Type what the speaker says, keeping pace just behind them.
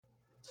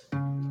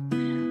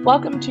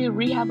Welcome to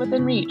Rehab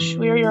Within Reach.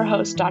 We are your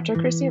hosts, Dr.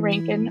 Chrissy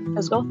Rankin,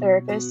 physical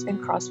therapist and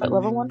CrossFit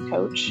Level 1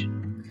 coach.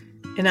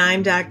 And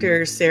I'm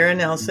Dr. Sarah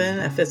Nelson,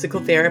 a physical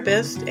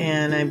therapist,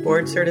 and I'm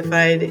board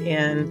certified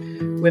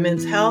in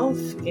women's health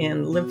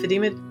and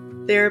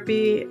lymphedema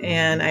therapy,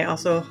 and I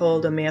also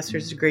hold a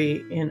master's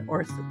degree in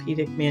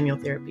orthopedic manual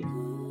therapy.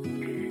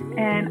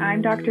 And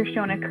I'm Dr.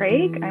 Shona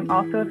Craig. I'm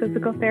also a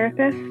physical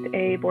therapist,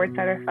 a board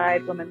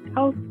certified women's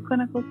health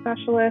clinical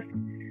specialist,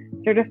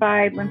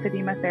 certified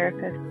lymphedema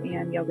therapist,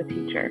 and yoga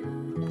teacher.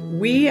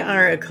 We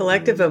are a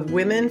collective of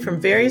women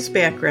from various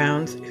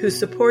backgrounds who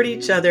support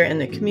each other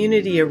and the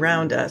community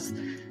around us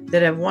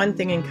that have one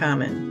thing in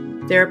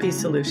common: therapy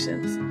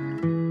solutions.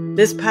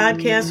 This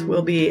podcast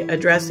will be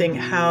addressing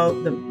how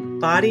the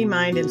body,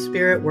 mind, and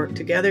spirit work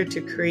together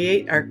to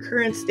create our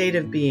current state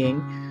of being,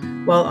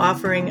 while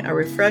offering a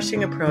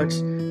refreshing approach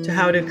to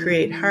how to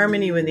create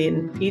harmony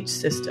within each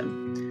system.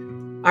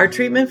 Our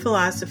treatment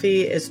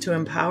philosophy is to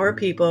empower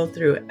people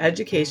through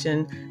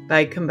education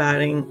by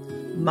combining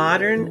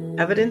modern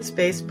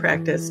evidence-based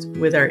practice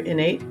with our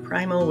innate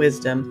primal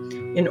wisdom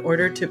in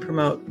order to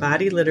promote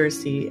body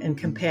literacy and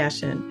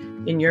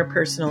compassion in your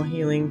personal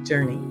healing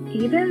journey.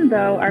 Even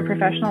though our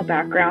professional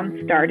background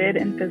started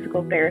in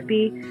physical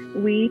therapy,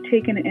 we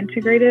take an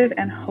integrative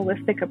and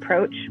holistic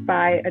approach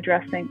by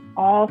addressing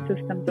all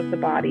systems of the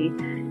body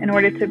in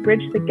order to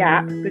bridge the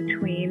gap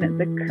between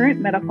the current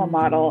medical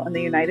model in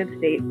the United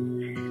States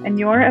and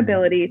your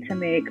ability to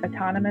make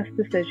autonomous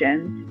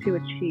decisions to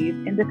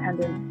achieve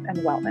independence and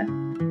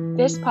wellness.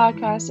 This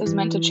podcast is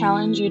meant to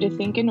challenge you to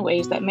think in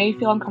ways that may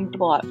feel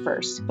uncomfortable at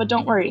first, but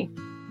don't worry.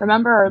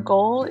 Remember, our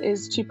goal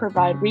is to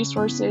provide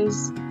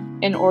resources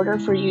in order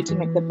for you to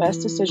make the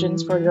best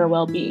decisions for your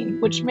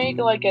well-being, which may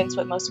go against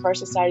what most of our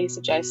society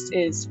suggests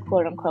is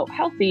quote-unquote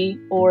healthy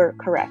or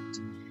correct.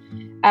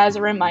 As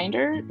a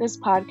reminder, this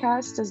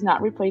podcast does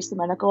not replace the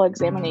medical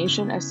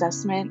examination,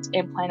 assessment,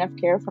 and plan of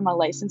care from a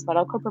licensed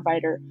medical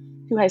provider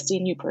who has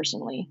seen you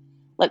personally.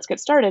 Let's get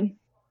started.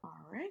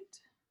 All right.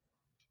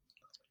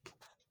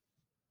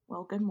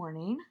 Well, good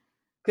morning.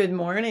 Good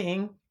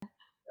morning.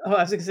 Oh,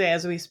 I was going to say,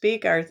 as we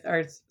speak, our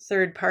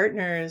third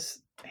partner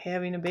is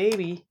having a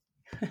baby.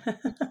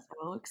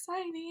 So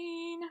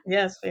exciting.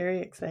 Yes,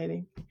 very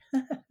exciting.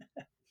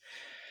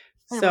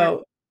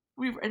 So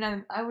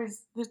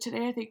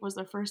today I think was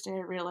the first day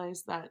I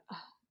realized that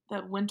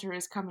winter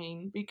is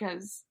coming,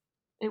 because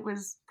it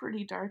was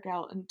pretty dark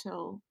out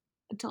until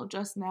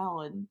just now,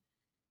 and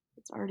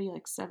it's already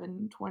like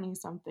 7:20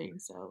 something.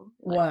 So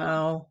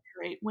wow,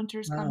 great,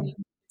 winter's coming.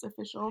 It's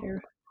official.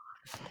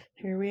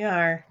 Here we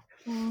are.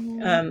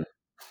 Mm-hmm.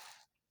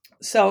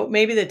 So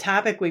maybe the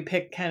topic we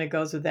picked kind of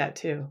goes with that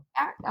too.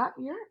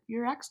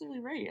 You're absolutely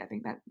right. I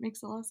think that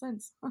makes a lot of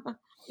sense.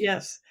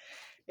 Yes.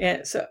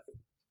 And so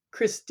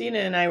Christina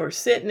and I were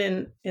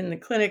sitting in the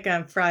clinic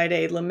on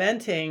Friday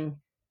lamenting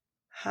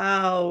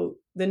how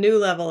the new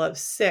level of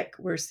sick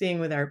we're seeing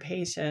with our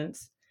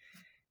patients,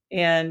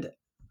 and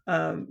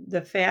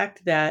the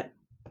fact that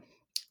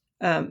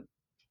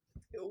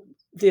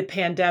the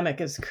pandemic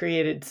has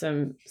created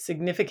some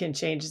significant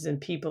changes in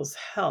people's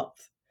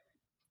health.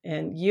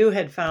 And you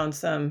had found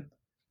some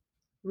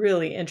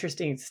really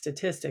interesting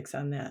statistics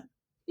on that.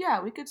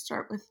 Yeah, we could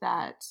start with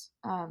that,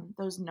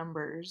 those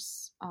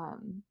numbers,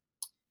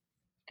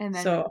 and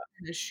then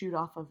just shoot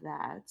off of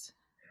that.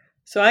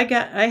 So I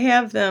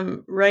have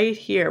them right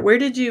here. Where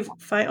did you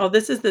find? Oh,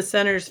 this is the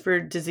Centers for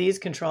Disease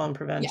Control and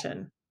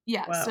Prevention.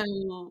 Yeah. Wow.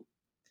 So,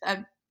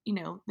 the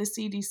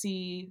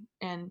CDC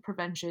and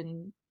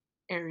prevention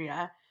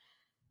area.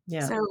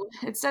 Yeah. So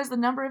it says the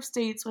number of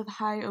states with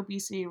high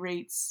obesity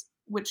rates,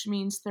 which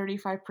means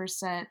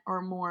 35%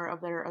 or more of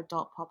their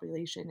adult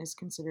population is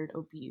considered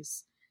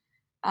obese,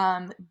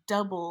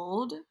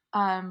 doubled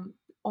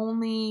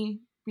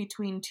only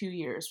between 2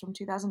 years, from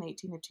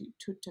 2018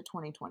 to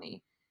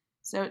 2020.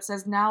 So it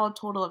says now a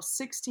total of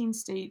 16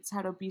 states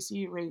had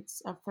obesity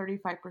rates of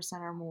 35%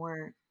 or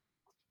more,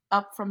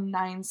 up from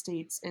 9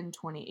 states in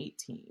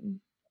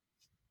 2018.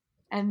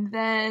 And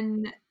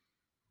then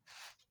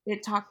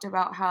it talked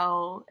about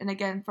how, and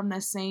again from the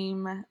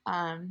same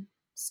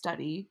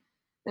study,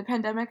 the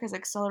pandemic has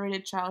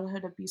accelerated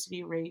childhood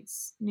obesity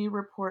rates. New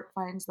report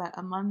finds that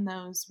among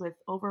those with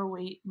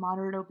overweight,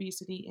 moderate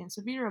obesity, and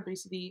severe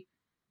obesity,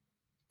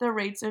 the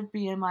rates of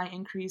BMI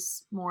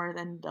increase more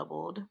than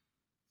doubled.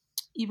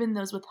 Even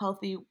those with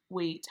healthy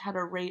weight had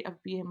a rate of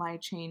BMI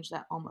change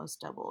that almost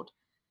doubled,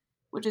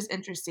 which is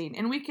interesting.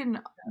 And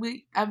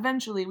we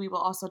eventually will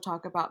also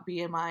talk about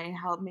BMI and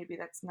how maybe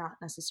that's not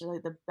necessarily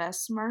the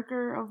best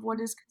marker of what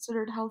is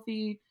considered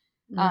healthy.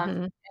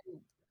 And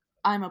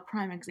I'm a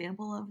prime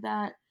example of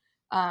that.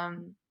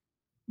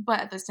 But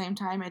at the same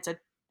time, it's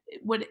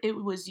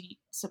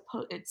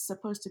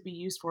supposed to be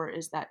used for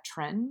is that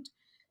trend.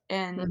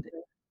 And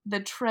the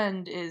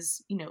trend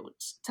is,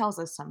 tells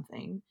us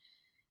something.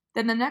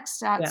 Then the next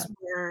stats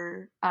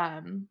were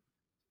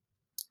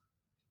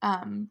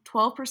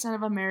 12%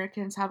 of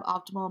Americans have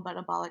optimal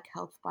metabolic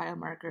health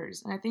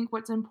biomarkers. And I think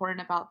what's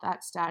important about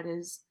that stat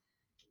is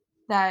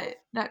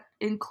that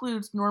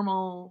includes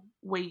normal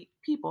weight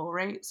people,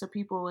 right? So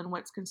people in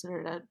what's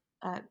considered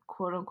a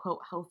quote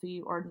unquote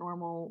healthy or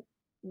normal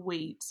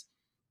weight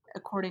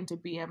according to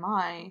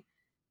BMI.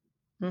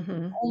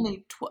 Mm-hmm.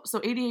 Only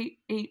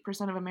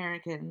 88% of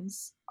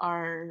Americans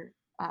are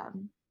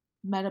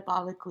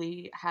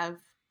metabolically have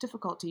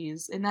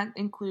difficulties, and that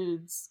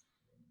includes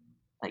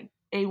like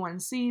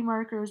A1C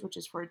markers, which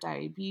is for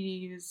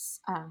diabetes,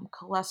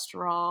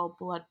 cholesterol,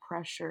 blood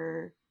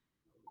pressure,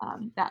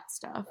 that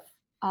stuff.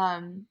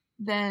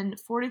 Then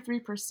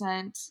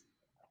 43%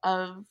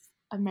 of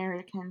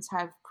Americans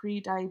have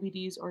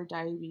pre-diabetes or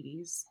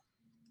diabetes.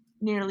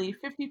 Nearly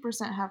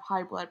 50% have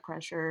high blood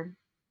pressure,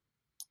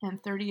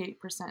 and 38%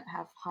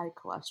 have high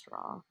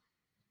cholesterol.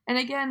 And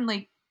again,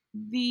 like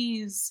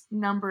these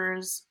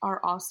numbers are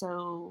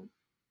also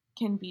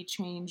can be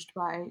changed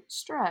by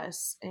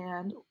stress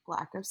and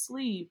lack of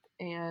sleep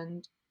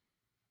and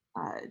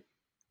uh,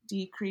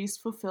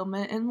 decreased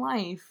fulfillment in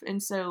life.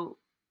 And so,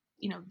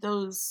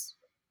 those,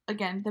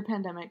 again, the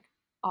pandemic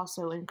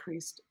also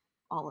increased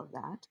all of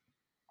that.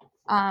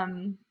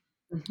 And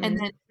Mm-hmm.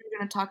 then we're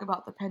going to talk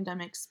about the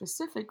pandemic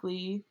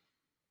specifically.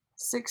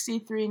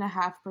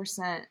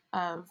 63.5%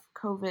 of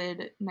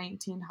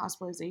COVID-19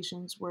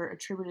 hospitalizations were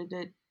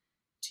attributed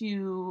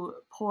to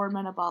poor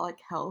metabolic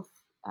health,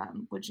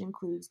 which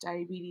includes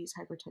diabetes,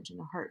 hypertension,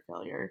 and heart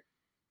failure.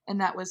 And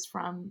that was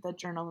from the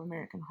Journal of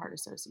American Heart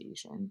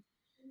Association.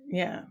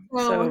 Yeah.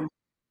 So So,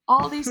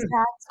 all these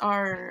stats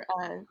are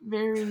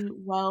very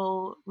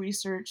well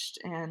researched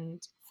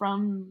and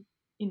from,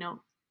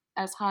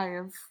 as high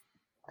of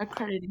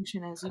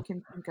accreditation as you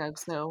can think of.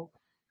 So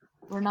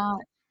we're not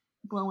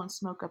blowing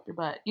smoke up your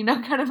butt,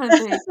 kind of a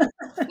thing.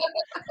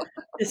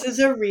 this is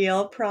a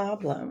real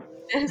problem.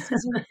 This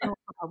is a real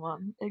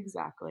problem.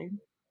 Exactly.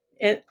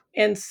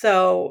 And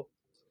so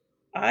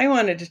I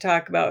wanted to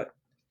talk about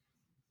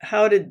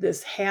how did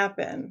this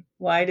happen?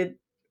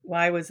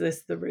 Why was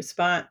this the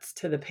response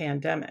to the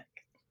pandemic?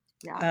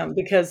 Yeah,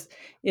 Because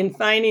in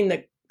finding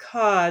the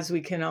cause,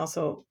 we can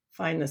also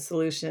find the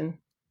solution,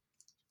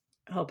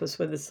 help us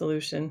with the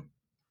solution.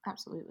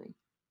 absolutely.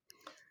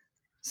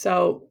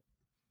 So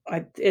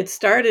it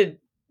started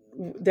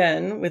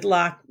then with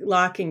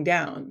locking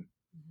down,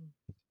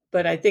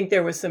 but I think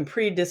there was some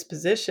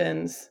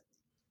predispositions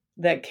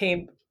that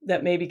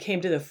maybe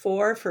came to the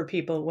fore for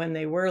people when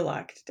they were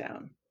locked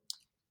down.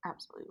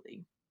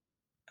 Absolutely.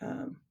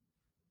 Um,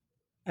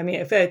 I mean,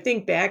 if I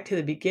think back to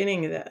the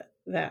beginning of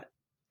that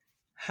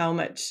how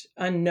much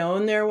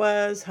unknown there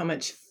was, how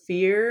much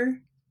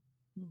fear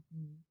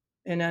Mm-hmm.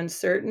 and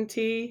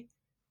uncertainty,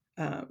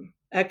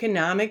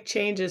 economic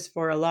changes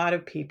for a lot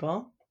of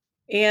people,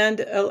 and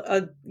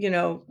a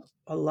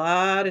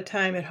lot of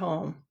time at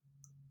home.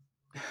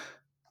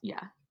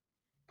 Yeah.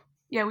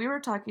 Yeah, we were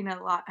talking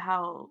a lot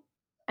how,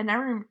 and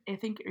I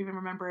think I even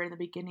remember in the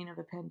beginning of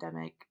the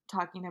pandemic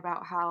talking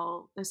about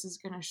how this is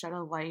going to shed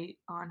a light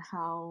on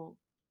how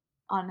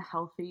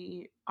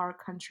unhealthy our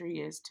country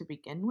is to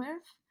begin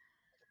with.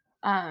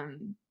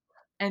 Um,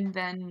 and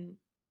then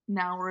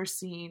now we're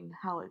seeing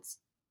how it's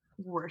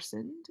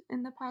worsened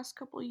in the past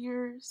couple of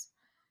years.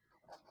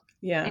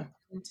 Yeah,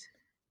 And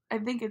I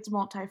think it's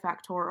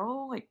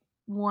multifactorial. Like,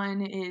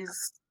 one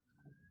is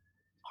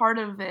part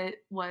of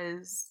it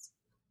was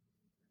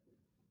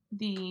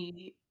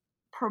the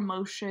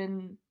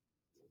promotion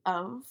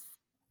of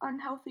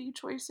unhealthy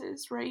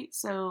choices, right?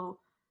 So,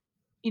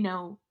 you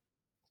know,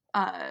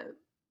 uh,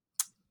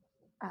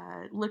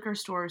 liquor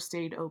stores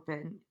stayed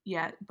open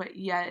yet,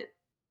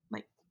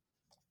 like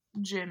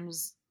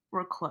gyms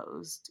were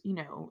closed,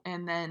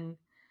 and then,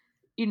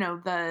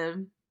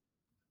 the,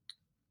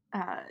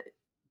 uh,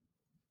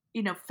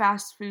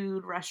 fast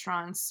food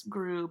restaurants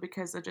grew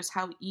because of just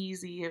how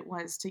easy it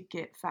was to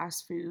get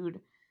fast food.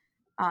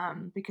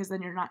 Because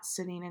then you're not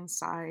sitting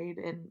inside.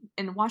 And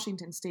in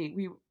Washington State,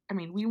 we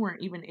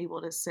weren't even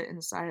able to sit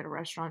inside at a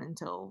restaurant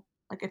until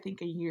like I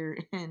think a year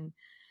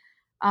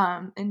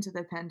into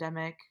the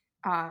pandemic.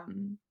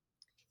 And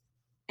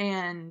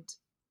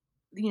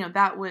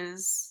that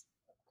was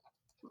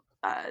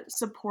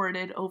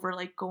supported over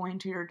like going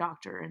to your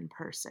doctor in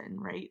person,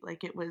 right?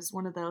 Like it was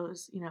one of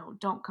those,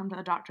 don't come to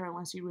the doctor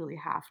unless you really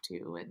have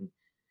to.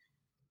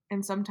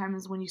 And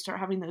sometimes when you start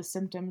having those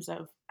symptoms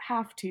of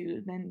have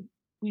to, then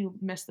we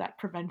miss that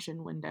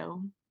prevention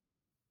window,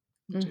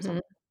 which is mm-hmm.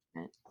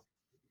 unfortunate.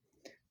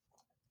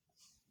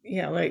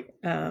 Yeah, like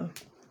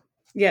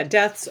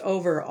deaths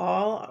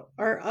overall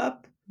are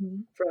up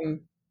Mhm.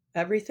 from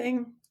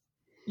everything,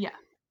 Yeah.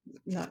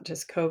 not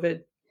just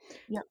COVID.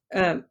 Yep.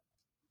 Um,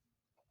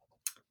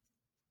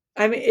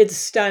 I mean, it's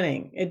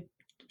stunning.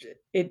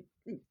 It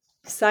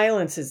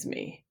silences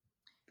me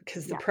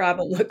because the Yeah.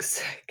 problem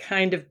looks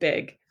kind of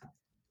big.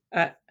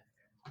 Uh,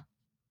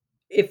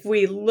 if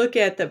we look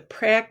at the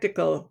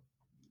practical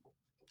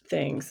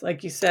things,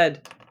 like you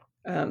said,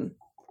 um,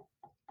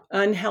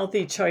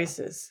 unhealthy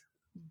choices.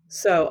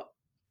 So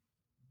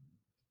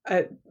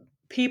uh,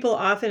 people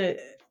often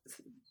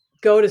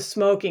go to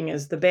smoking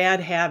as the bad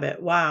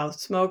habit. Wow,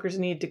 smokers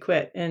need to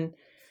quit. And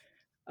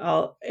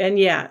And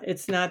yeah,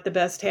 it's not the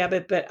best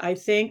habit, but I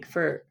think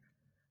for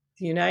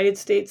the United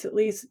States, at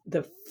least,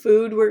 the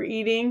food we're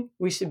eating,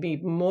 we should be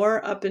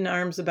more up in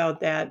arms about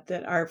that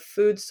our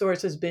food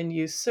source has been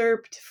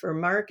usurped for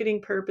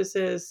marketing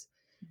purposes.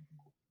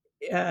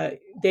 Uh,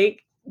 they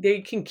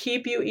can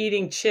keep you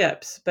eating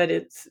chips, but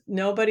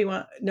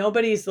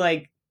nobody's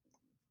like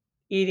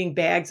eating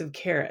bags of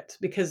carrots,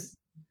 because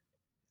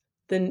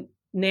the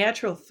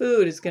natural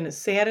food is going to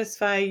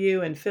satisfy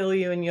you and fill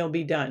you and you'll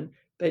be done.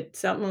 But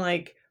something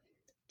like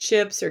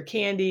chips or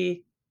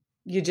candy,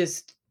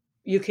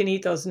 you can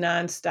eat those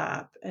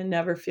nonstop and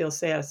never feel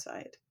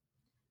satisfied.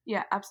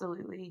 Yeah,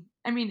 absolutely.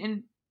 I mean,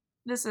 and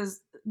this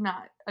is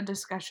not a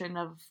discussion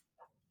of,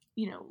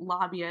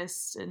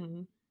 lobbyists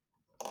and,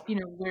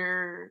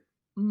 where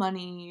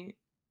money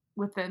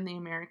within the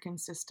American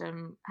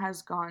system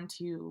has gone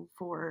to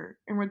for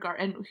in regard,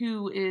 and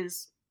who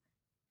is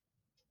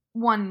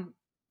one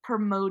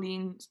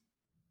promoting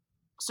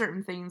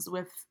certain things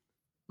with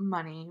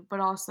money, but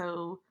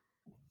also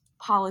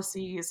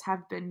policies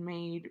have been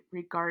made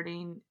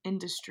regarding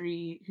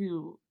industry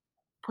who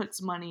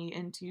puts money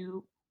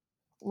into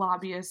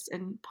lobbyists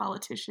and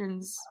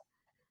politicians,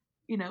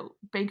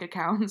 bank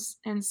accounts.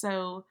 And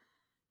so,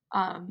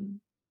 um,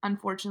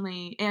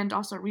 unfortunately, and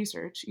also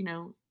research,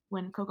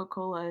 when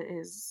Coca-Cola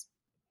is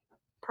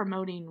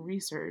promoting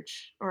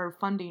research or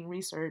funding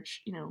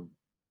research,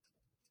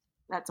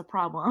 that's a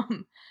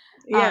problem.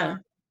 Yeah.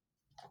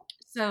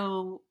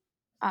 So,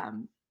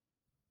 um,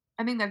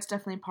 I think that's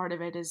definitely part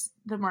of it is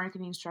the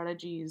marketing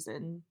strategies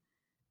and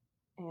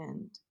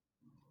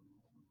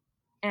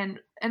and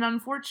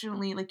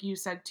unfortunately, like you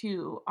said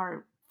too,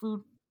 our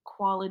food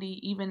quality,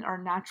 even our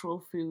natural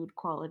food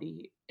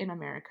quality in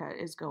America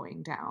is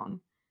going down.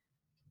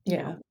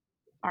 Yeah.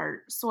 Our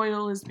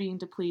soil is being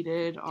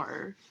depleted,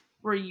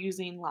 we're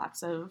using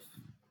lots of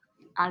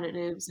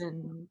additives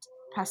and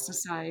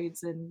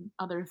pesticides and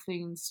other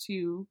things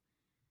to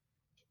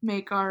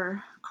make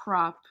our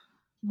crop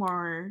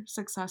more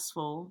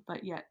successful,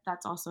 but yet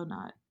that's also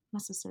not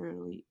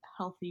necessarily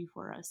healthy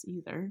for us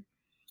either.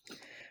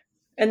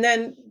 And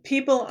then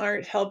people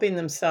aren't helping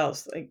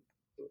themselves. Like,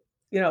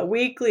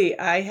 weekly,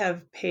 I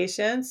have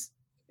patients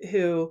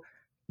who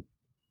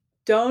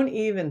don't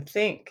even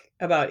think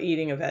about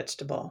eating a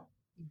vegetable.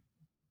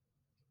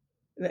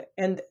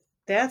 And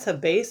that's a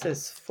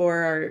basis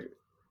for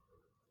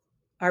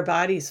our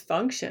body's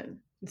function.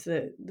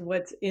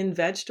 What's in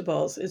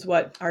vegetables is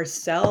what our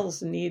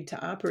cells need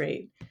to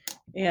operate.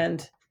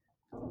 And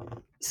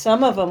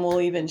some of them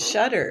will even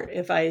shudder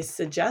if I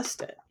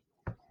suggest it.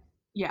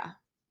 Yeah.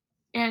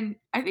 And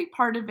I think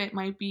part of it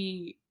might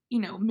be,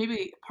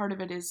 maybe part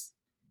of it is,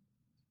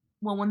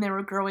 well, when they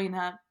were growing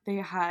up, they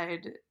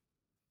had,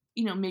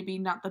 maybe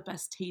not the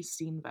best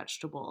tasting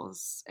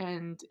vegetables.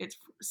 And it's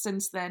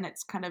since then,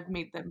 it's kind of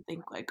made them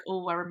think like,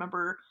 oh, I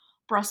remember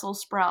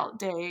Brussels sprout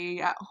day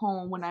at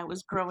home when I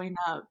was growing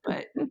up.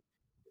 But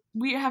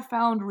we have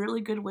found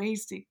really good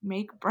ways to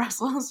make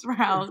Brussels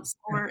sprouts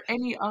or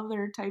any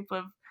other type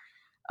of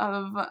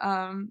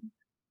um,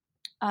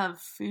 of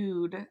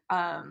food.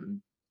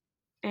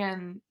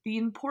 And the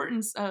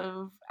importance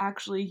of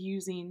actually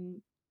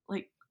using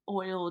like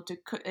oil to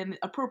cook and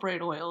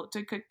appropriate oil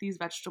to cook these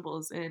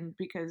vegetables in,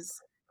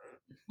 because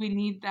we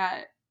need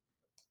that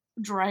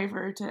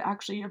driver to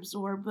actually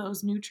absorb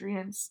those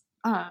nutrients.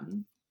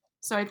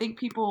 So I think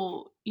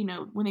people,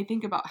 when they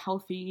think about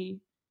healthy,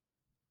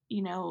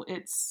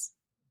 it's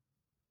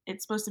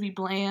supposed to be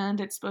bland,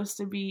 it's supposed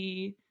to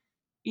be,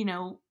 you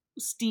know,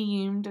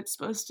 steamed, it's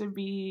supposed to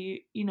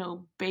be,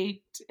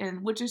 baked,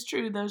 and which is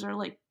true. Those are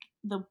like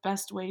the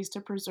best ways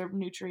to preserve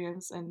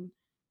nutrients and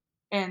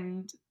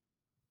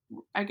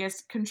I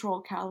guess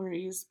control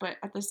calories, but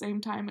at the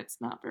same time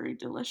it's not very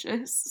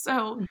delicious.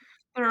 So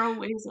there are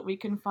ways that we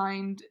can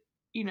find,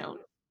 you know,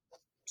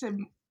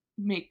 to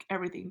make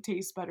everything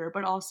taste better,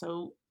 but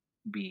also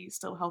be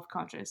still health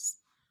conscious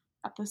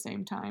at the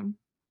same time.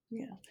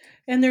 Yeah.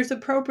 And there's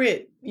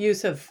appropriate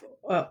use of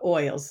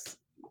oils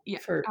Yeah,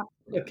 for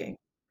absolutely. cooking.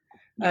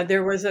 Yeah,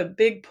 There was a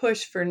big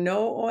push for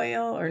no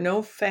oil or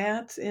no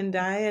fats in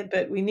diet,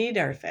 but we need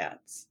our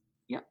fats.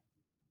 yeah,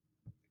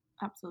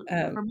 absolutely.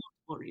 Um, For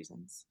multiple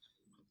reasons.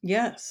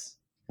 yes.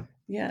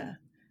 Yeah.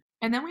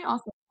 And then we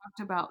also talked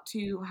about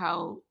too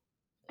how,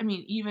 I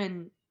mean,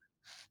 even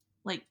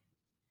like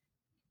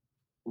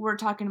we're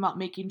talking about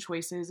making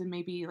choices and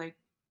maybe like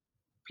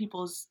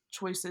people's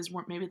choices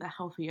weren't maybe the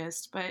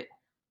healthiest, but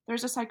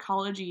there's a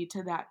psychology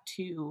to that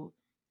too.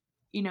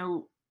 You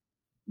know,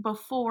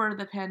 before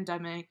the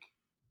pandemic,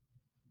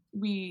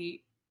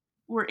 we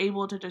were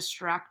able to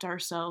distract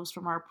ourselves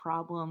from our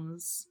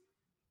problems,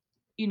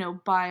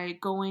 by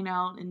going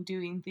out and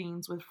doing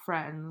things with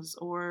friends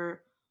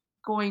or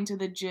going to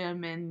the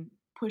gym and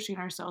pushing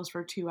ourselves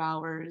for 2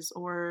 hours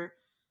or,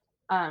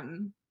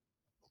 um,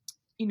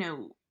 you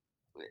know,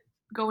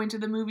 going to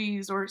the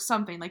movies or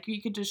something. Like you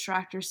could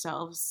distract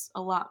yourselves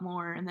a lot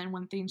more. And then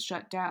when things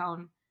shut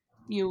down,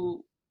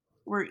 you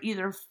were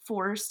either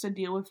forced to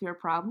deal with your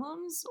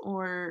problems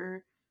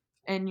or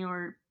and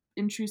your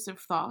intrusive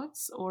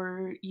thoughts,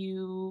 or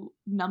you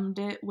numbed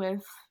it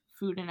with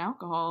food and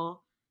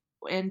alcohol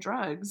and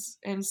drugs.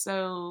 And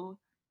so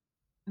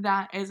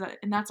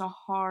that's a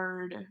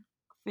hard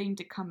thing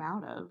to come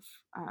out of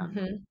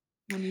Mhm.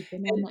 when you've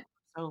been in And it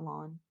for so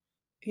long.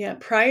 yeah,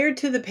 prior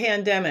to the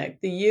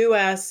pandemic, the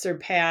U.S.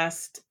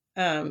 surpassed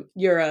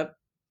Europe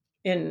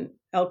in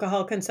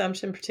alcohol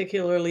consumption,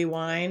 particularly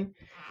wine.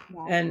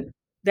 Yeah. And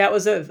that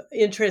was of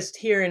interest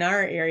here in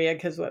our area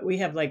because we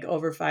have like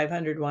over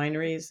 500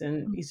 wineries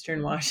in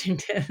Eastern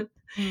Washington.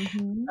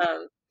 Mm-hmm.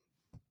 um,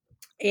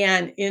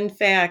 and in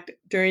fact,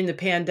 during the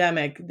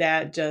pandemic,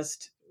 that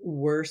just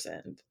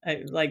worsened,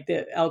 like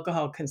the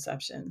alcohol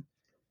consumption.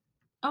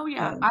 Oh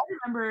yeah, Um, I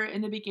remember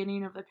in the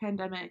beginning of the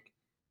pandemic,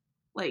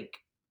 like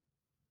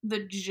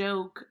the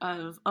joke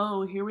of,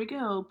 oh, here we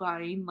go,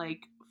 buying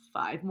like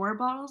 5 more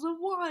bottles of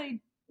wine,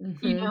 and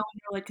mhm. you're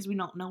like, because we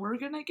don't know we're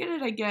gonna get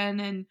it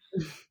again,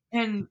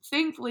 and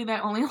thankfully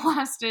that only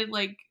lasted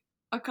like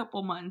a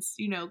couple months,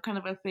 kind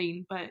of a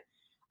thing. But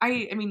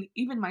I mean,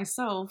 even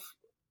myself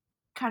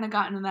kind of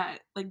got into that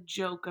like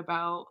joke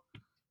about,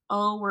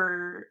 oh,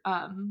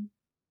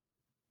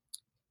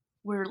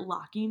 we're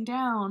locking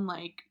down,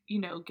 like,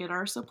 get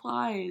our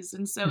supplies.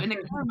 And so, and it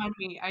kind of reminded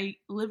me, I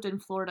lived in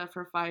Florida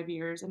for 5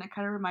 years, and it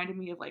kind of reminded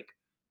me of like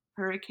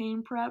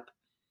hurricane prep,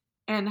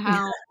 and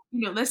how,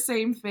 the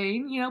same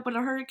thing, but a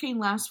hurricane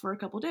lasts for a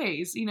couple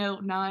days,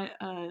 not,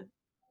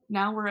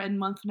 now we're in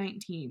month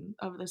 19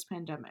 of this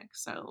pandemic.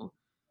 So, uh,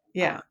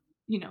 Yeah.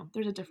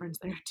 there's a difference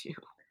there too.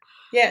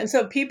 Yeah. And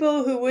so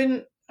people who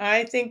wouldn't,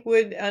 I think,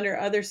 would under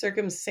other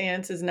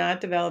circumstances not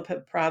develop a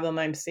problem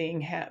I'm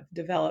seeing have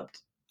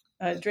developed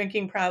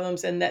drinking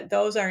problems, and that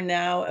those are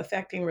now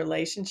affecting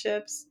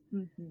relationships.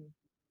 Hmm.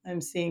 I'm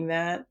seeing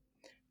that.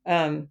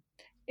 Um,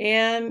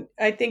 and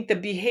I think the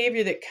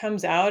behavior that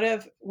comes out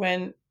of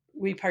when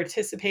we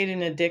participate in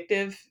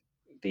addictive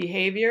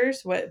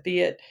behaviors, what be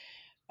it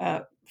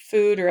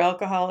food or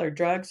alcohol or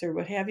drugs or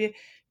what have you,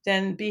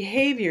 then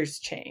behaviors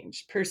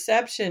change,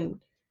 perception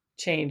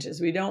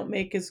changes. We don't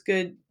make as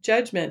good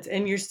judgments.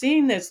 And you're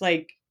seeing this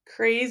like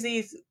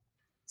crazy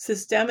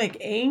systemic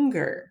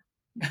anger.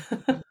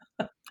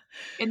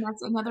 And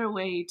that's another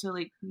way to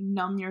like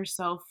numb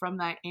yourself from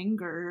that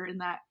anger and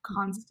that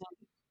constant.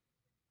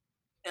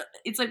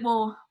 It's like,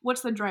 well,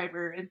 what's the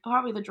driver? And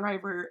probably the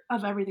driver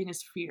of everything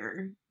is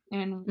fear.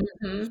 And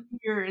Mhm.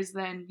 fear is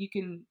then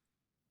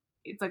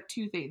it's like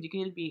two things. You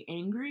can either be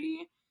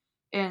angry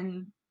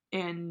and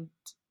and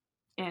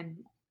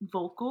and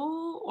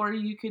vocal, or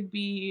you could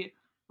be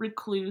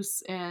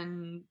recluse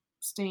and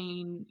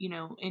staying,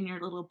 in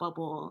your little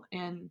bubble.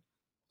 And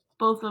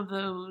both of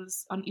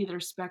those on either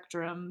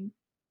spectrum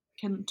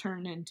can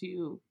turn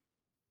into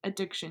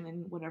addiction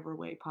in whatever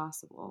way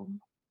possible.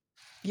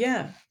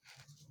 Yeah.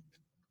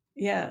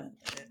 Yeah.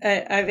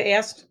 I've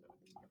asked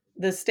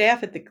the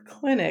staff at the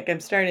clinic, I'm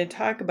starting to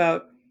talk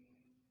about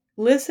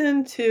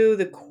listen to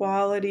the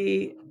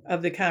quality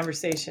of the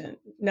conversation,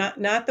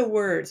 not the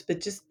words,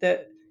 but just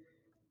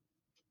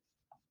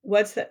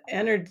what's the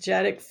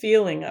energetic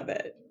feeling of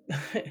it.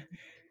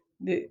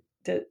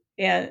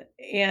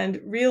 And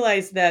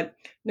realize that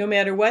no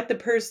matter what the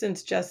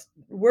person's just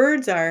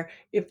words are,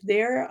 if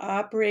they're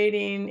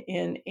operating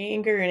in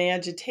anger and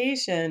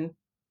agitation,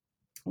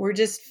 we're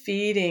just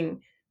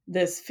feeding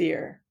this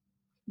fear.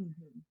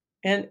 Mm-hmm.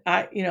 And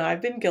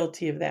I've been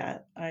guilty of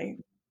that.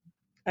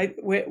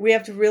 We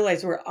have to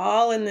realize we're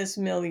all in this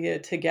milieu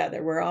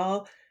together. We're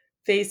all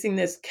facing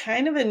this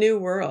kind of a new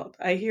world.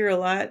 I hear a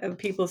lot of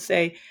people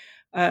say,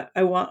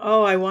 I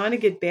want to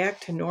get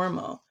back to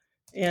normal.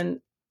 And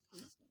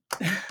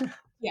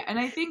Yeah, and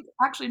I think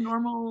actually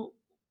normal,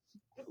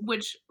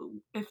 which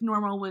if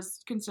normal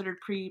was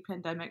considered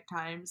pre-pandemic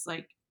times,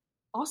 like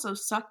also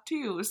sucked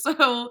too.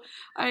 So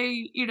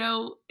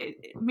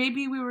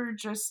maybe we were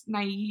just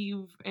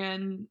naive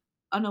and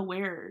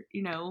unaware,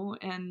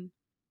 and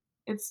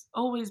it's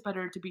always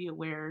better to be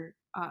aware,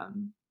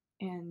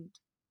 and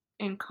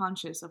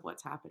conscious of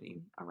what's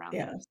happening around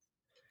yeah, us.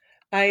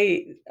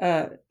 I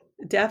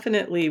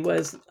definitely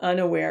was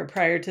unaware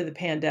prior to the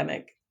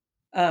pandemic.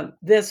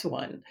 This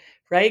one,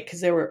 right?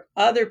 Because there were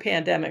other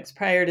pandemics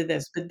prior to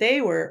this, but they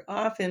were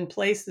often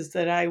places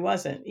that I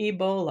wasn't.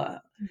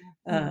 Ebola,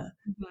 uh,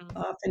 Mm-hmm.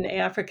 off in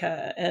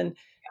Africa. And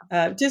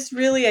just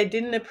really, I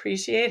didn't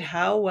appreciate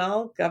how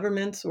well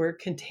governments were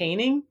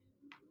containing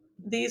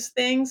these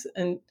things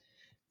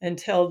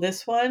until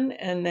this one.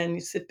 And then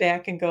you sit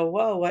back and go,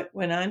 whoa, what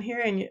went on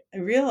here? And I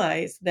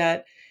realize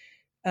that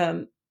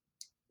um,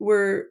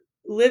 we're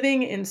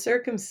living in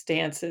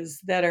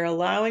circumstances that are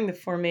allowing the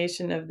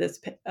formation of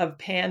of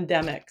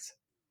pandemics.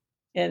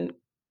 And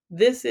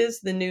this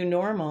is the new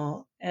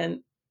normal.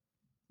 And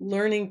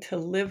learning to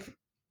live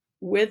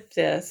with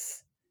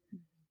this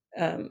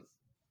um,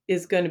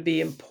 is going to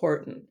be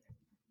important.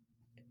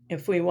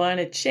 If we want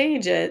to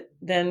change it,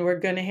 then we're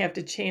going to have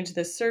to change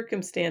the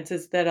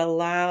circumstances that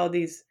allow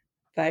these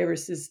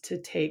viruses to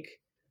take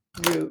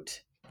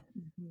root.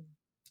 Mm-hmm.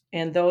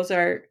 And those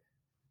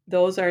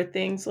are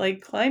things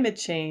like climate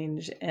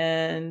change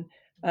and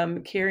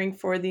caring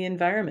for the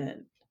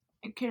environment.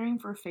 and caring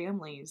for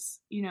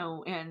families,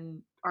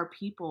 and our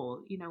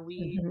people.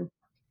 Mhm.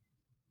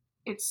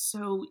 It's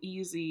so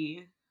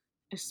easy,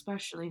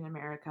 especially in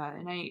America.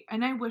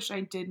 And I wish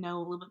I did know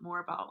a little bit more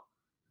about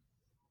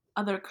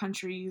other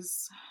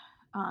countries'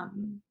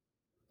 um,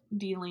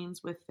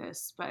 dealings with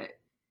this. But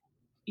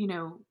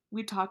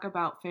we talk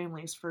about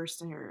families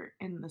first here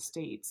in the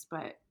States,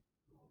 but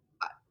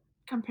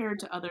compared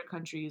to other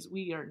countries,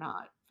 we are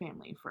not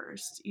family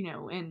first.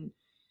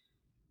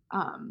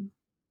 Um,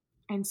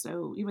 and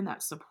so even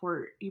that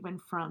support, even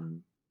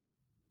from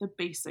the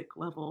basic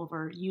level of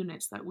our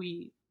units that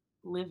we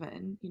live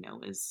in,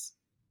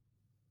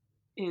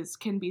 is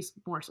can be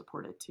more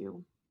supported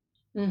too.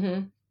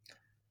 Mhm.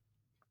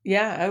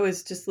 Yeah, I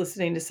was just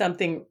listening to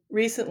something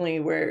recently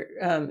where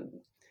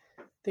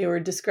they were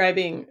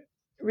describing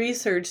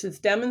research that's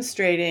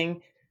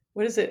demonstrating,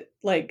 what is it,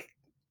 like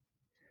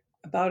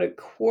about a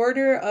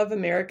quarter of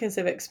Americans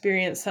have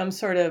experienced some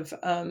sort of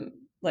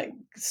like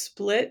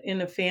split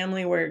in a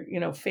family where,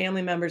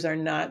 family members are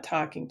not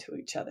talking to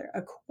each other.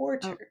 A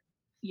Oh, quarter.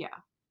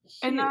 yeah.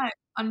 And Huge. that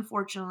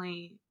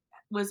unfortunately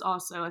was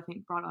also, I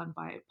think, brought on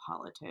by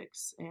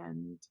politics.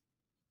 And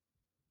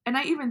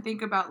I even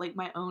think about like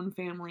my own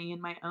family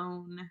and my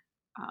own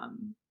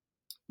um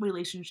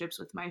relationships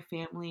with my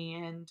family,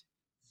 and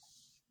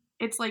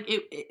it's like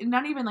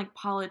not even like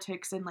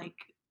politics and like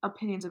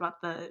opinions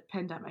about the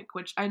pandemic,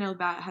 which I know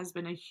that has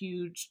been a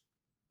huge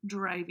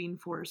driving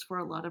force for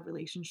a lot of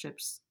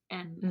relationships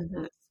in Hmm.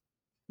 this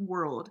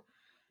world.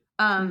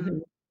 Um,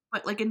 Hmm.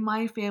 but like in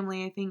my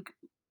family, I think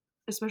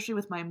especially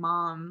with my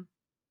mom,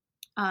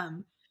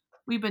 um,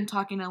 we've been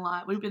talking a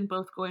lot. We've been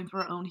both going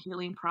through our own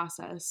healing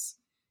process,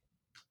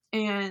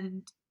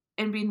 and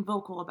being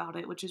vocal about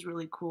it, which is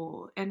really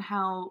cool. And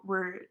how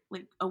we're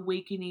like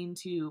awakening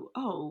to,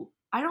 oh,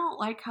 I don't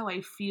like how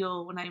I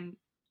feel when I'm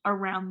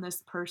around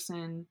this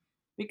person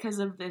because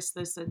of this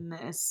and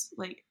this.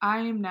 Like I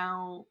am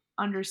now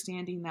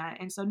understanding that,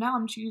 and so now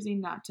I'm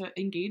choosing not to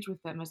engage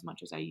with them as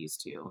much as I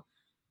used to.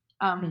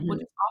 Which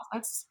Hmm. is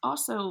that's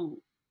also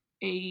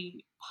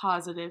a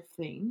positive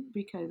thing,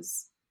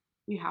 because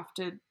we have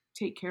to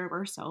take care of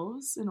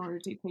ourselves in order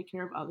to take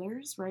care of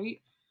others,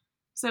 right?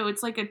 So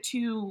it's like a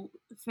two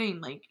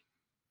thing. Like,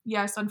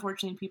 yes,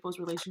 unfortunately, people's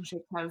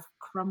relationships have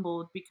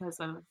crumbled because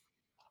of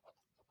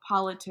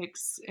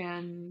politics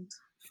and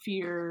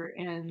fear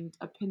and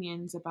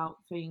opinions about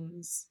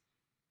things.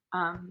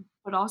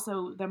 But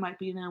also, there might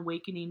be an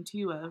awakening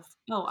too of,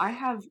 oh, I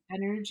have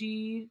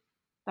energy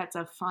that's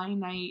a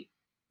finite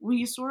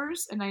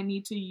resource, and I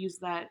need to use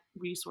that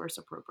resource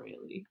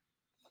appropriately.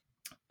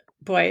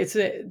 Boy,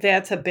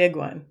 that's a big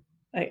one.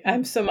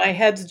 I'm so my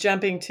head's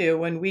jumping to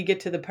when we get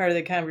to the part of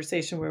the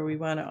conversation where we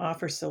want to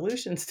offer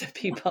solutions to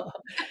people.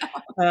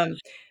 Um,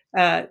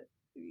 uh,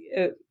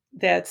 uh,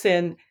 that's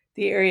in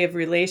the area of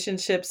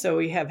relationships. So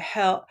we have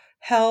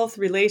health,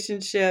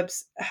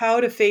 relationships,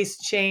 how to face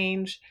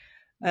change.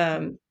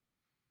 Um,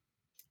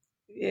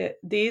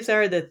 these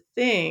are the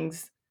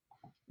things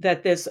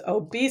that this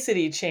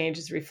obesity change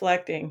is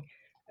reflecting,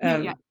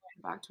 Yeah, um,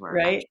 back to our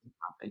right? actual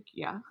topic.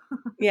 Yeah.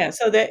 Yeah.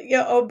 So that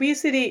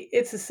obesity,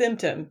 it's a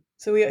symptom.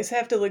 So we always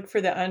have to look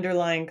for the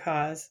underlying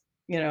cause.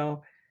 You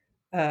know,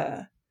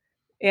 uh,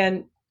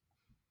 and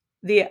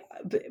the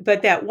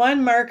but that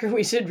one marker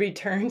we should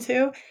return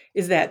to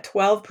is that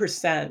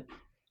 12%.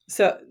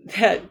 So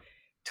that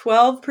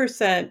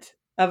 12%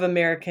 of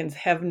Americans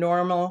have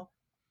normal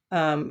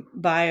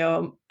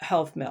bio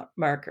health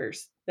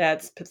markers.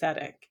 That's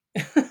pathetic.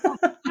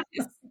 That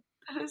is,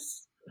 that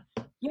is,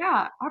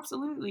 yeah,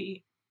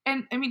 absolutely.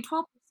 And I mean,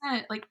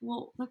 12%, like,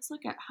 well, let's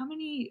look at how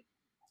many.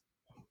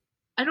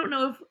 I don't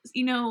know if,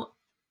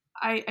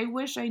 I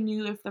wish I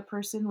knew if the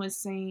person was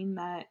saying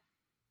that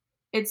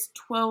it's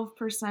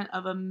 12%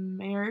 of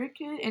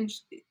American, and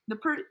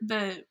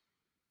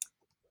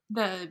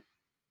the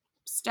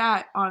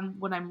stat on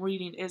what I'm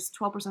reading is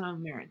 12% of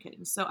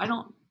Americans. So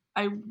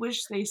I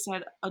wish they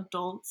said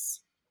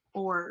adults,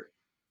 or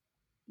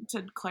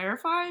to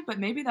clarify, but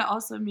maybe that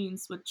also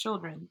means with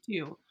children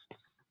too.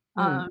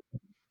 Mm, Um,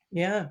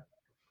 yeah.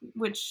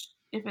 which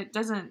if it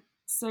doesn't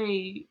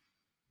say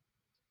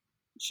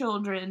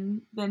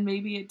children, then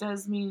maybe it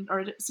does mean,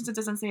 or since it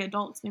doesn't say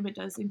adults, maybe it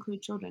does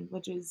include children,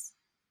 which is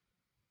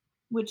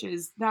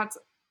that's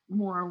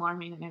more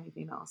alarming than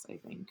anything else, I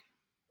think.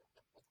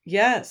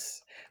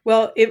 Yes.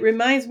 Well, it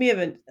reminds me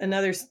of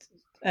another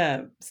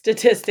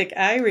statistic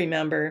I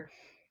remember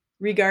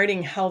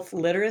regarding health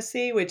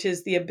literacy, which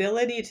is the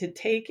ability to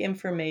take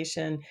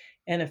information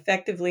and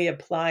effectively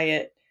apply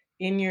it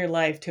in your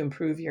life to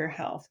improve your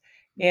health.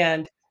 Yeah.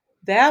 And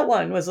that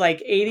one was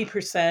like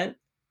 80%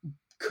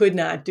 could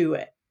not do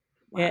it.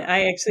 And Wow.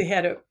 I actually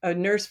had a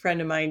nurse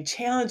friend of mine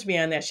challenge me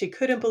on that. She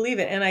couldn't believe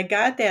it. And I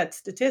got that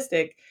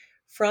statistic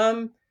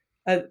from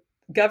a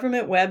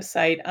government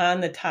website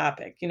on the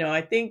topic.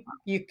 I think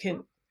you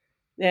can,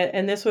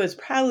 and this was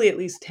probably at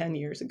least 10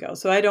 years ago.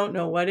 So I don't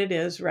know what it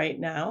is right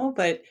now,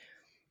 but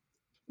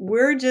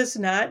we're just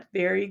not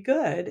very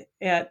good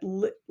at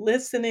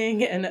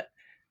listening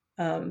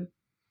um,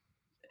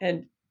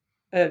 and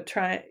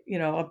trying,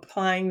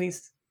 applying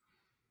these.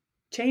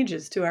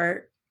 changes to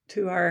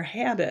our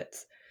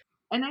habits.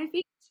 And I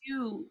think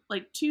too,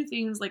 like two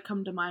things like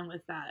come to mind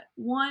with that.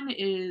 One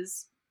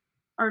is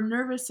our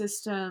nervous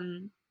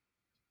system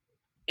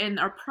and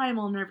our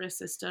primal nervous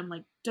system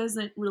like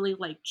doesn't really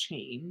like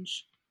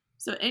change.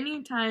 So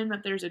anytime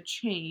that there's a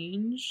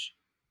change,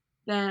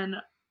 then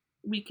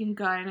we can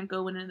kind of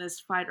go into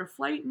this fight or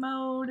flight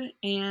mode,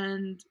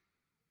 and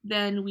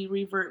then we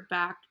revert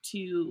back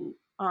to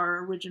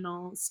our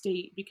original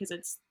state because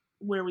it's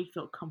where we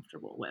feel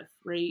comfortable with,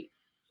 right?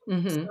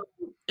 Mm-hmm. So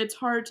it's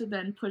hard to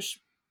then push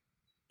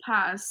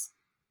past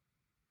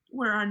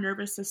where our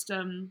nervous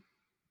system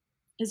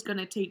is going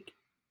to take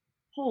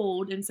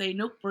hold and say,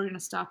 nope, we're going to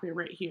stop it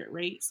right here,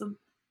 right? So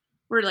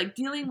we're like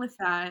dealing with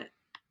that,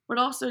 but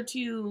also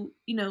too,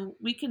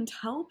 we can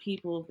tell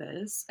people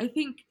this. I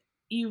think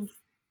you've,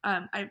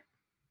 I've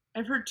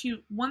heard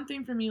one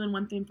thing from you and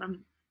one thing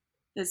from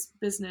this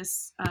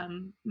business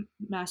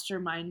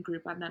mastermind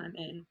group that I'm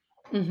in.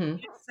 Mm-hmm.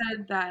 You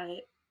said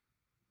that,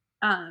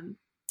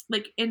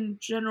 like in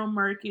general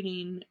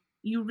marketing,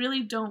 you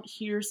really don't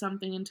hear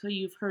something until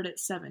you've heard it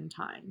 7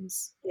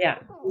 times. Yeah.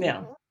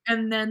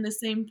 And then the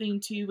same thing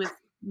too with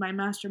my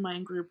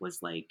mastermind group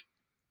was like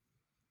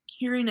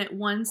hearing it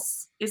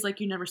once is like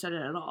you never said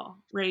it at all,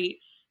 right?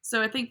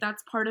 So I think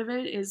that's part of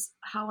it is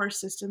how our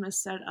system is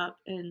set up,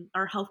 and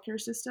our healthcare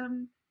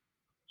system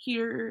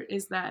here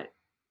is that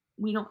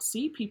we don't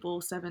see people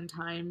 7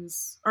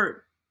 times,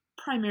 or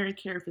primary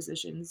care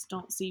physicians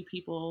don't see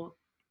people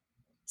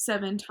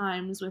 7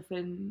 times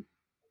within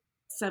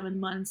 7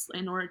 months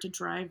in order to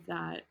drive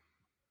that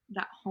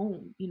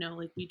home.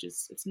 Like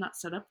it's not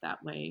set up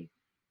that way.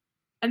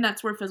 And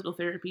that's where physical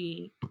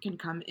therapy can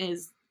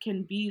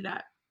be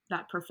that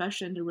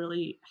profession to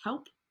really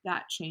help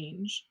that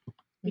change,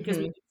 because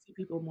we Mm-hmm. can see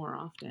people more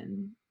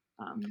often.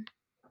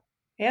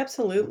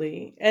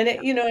 Absolutely. And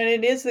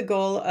it is the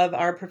goal of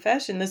our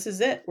profession. This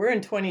is it. We're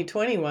in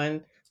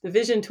 2021. The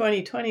Vision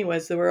 2020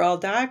 was that we're all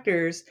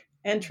doctors,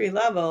 entry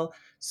level,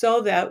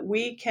 so that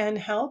we can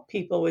help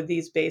people with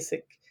these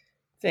basic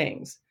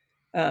things,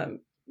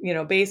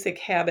 basic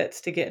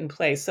habits to get in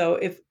place. So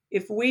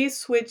if we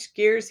switch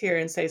gears here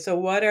and say, so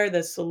what are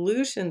the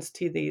solutions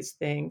to these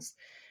things?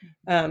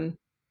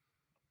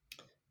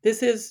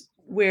 This is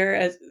where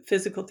as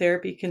physical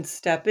therapy can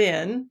step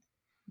in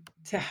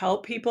to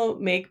help people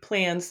make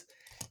plans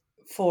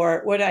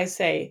for what I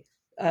say,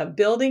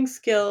 building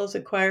skills,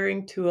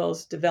 acquiring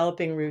tools,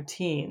 developing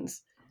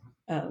routines.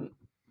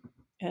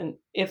 And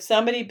if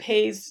somebody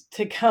pays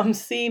to come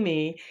see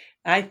me,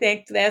 I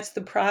think that's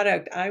the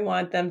product I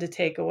want them to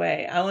take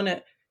away. I want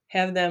to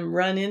have them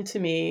run into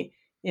me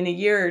in a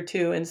year or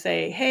two and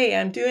say, hey,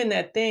 I'm doing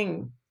that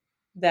thing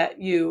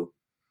that you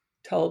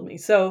told me.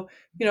 So,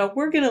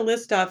 we're going to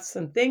list off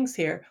some things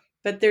here,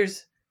 but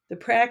there's the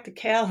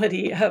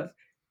practicality of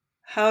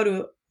how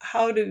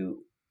do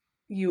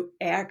you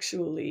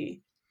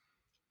actually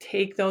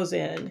take those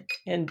in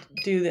and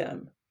do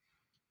them.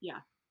 Yeah.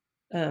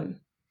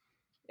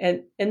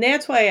 And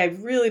that's why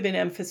I've really been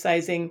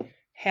emphasizing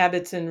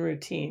habits and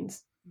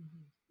routines,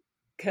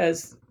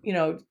 because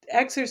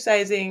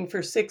exercising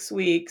for 6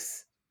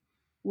 weeks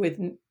with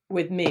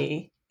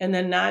me and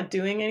then not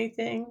doing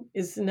anything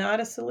is not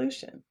a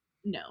solution.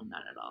 No,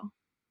 not at all.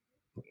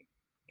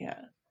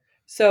 Yeah.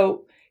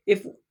 So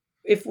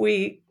if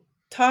we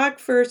talk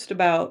first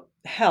about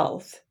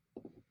health,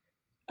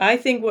 I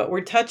think what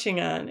we're touching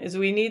on is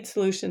we need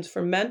solutions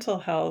for mental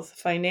health,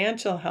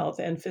 financial health,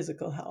 and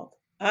physical health.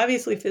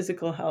 Obviously,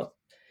 physical health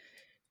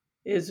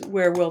is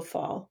where we'll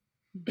fall.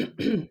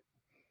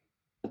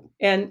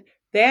 And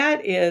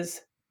that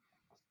is,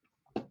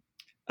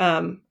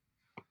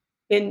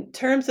 in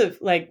terms of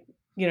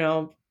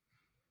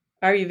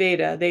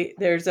Ayurveda,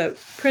 there's a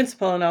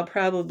principle, and I'll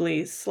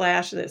probably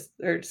slash this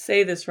or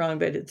say this wrong,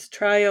 but it's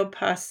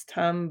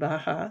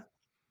Tryopastambha.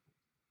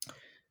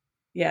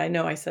 Yeah, I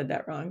know I said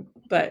that wrong,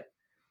 but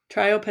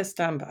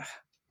Tryopastambha.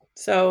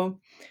 So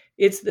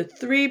it's the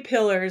 3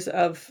 pillars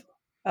of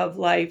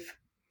life,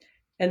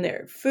 and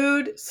they're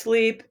food,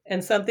 sleep,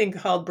 and something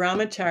called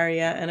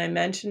brahmacharya. And I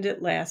mentioned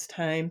it last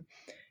time.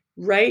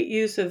 Right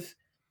use of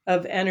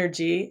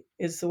energy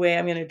is the way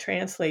I'm going to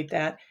translate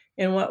that.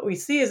 And what we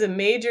see is a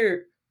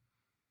major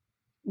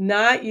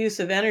not use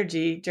of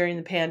energy during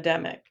the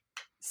pandemic.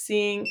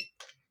 Seeing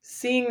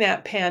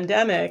that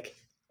pandemic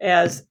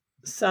as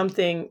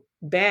something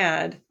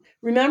bad.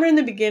 Remember in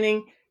the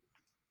beginning,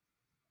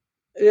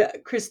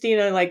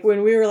 Christina, like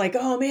when we were like,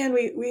 oh man,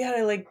 we had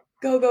to like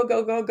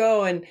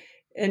go.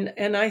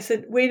 And I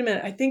said, wait a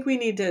minute, I think we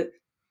need to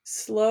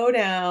slow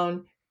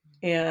down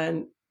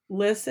and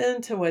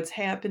listen to what's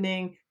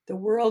happening. The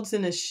world's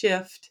in a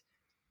shift.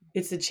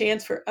 It's a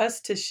chance for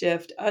us to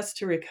shift, us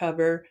to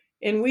recover.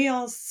 And we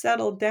all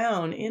settled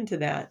down into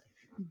that.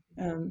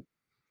 And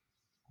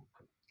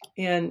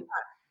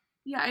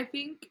yeah, I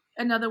think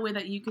another way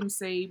that you can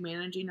say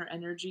managing your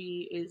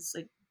energy is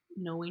like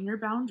knowing your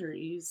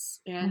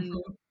boundaries. And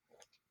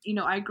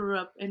I grew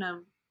up in a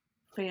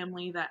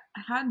family that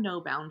had no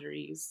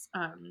boundaries,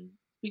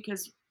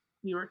 because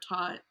we were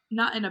taught,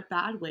 not in a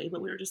bad way,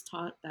 but we were just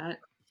taught that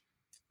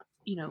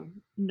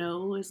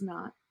no is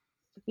not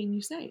the thing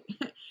you say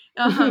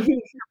when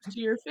it comes to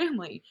your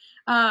family.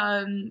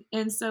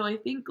 And so I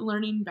think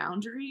learning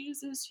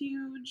boundaries is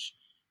huge.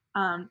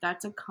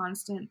 That's a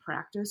constant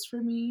practice for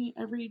me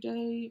every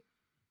day.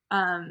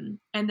 And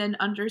then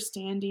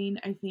understanding,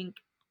 I think,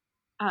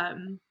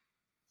 um,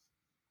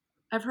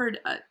 I've heard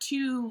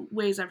two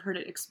ways I've heard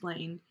it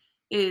explained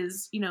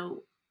is,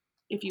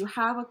 if you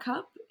have a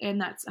cup and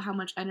that's how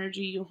much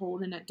energy you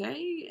hold in a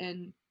day,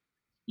 and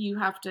you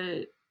have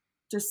to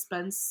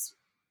dispense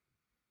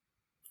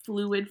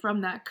fluid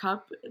from that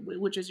cup,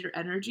 which is your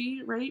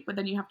energy, right? But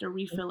then you have to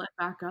refill it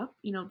back up.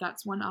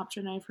 That's one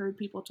option I've heard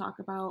people talk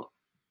about.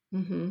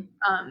 Mm-hmm.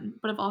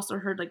 But I've also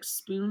heard like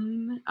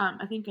spoon.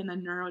 I think in the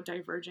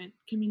neurodivergent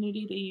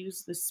community, they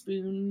use the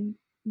spoon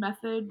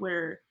method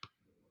where,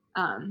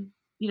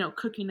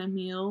 cooking a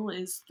meal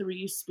is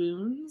 3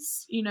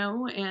 spoons,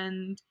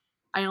 and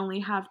I only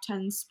have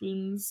 10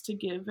 spoons to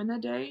give in a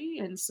day.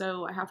 And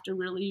so I have to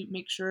really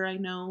make sure I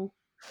know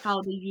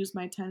how to use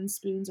my 10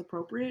 spoons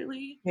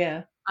appropriately.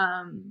 Yeah.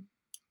 Um,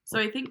 so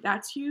I think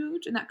that's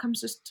huge. And that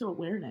comes just to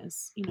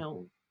awareness,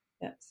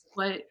 Yes.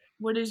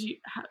 what is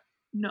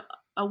no,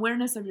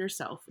 awareness of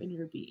yourself and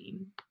your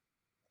being,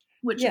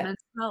 which Yeah.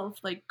 mental health,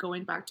 like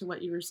going back to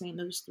what you were saying,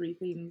 those 3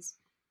 things,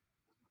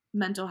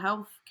 mental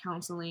health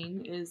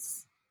counseling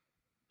is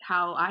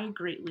how I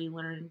greatly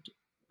learned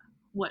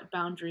what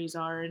boundaries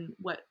are and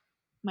what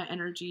my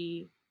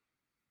energy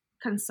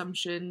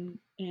consumption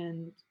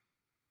and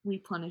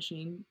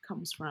replenishing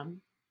comes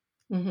from.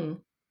 Mm-hmm.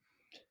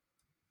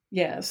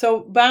 Yeah. So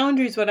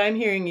boundaries, what I'm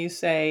hearing you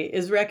say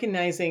is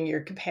recognizing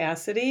your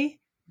capacity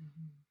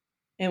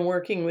and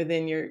working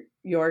within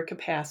your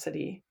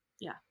capacity.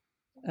 Yeah.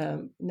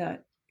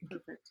 Not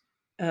Perfect.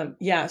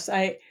 yes,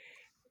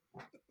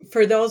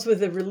 for those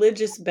with a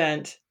religious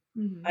bent,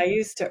 Mm-hmm. I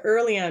used to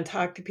early on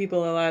talk to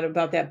people a lot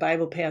about that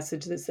Bible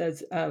passage that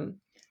says, oh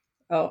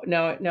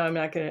no, I'm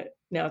not gonna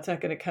now it's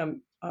not gonna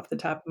come off the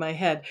top of my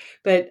head,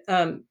 but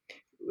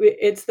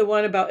it's the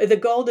one about the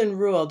golden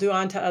rule: do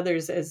unto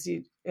others as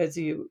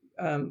you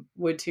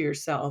would to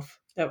yourself.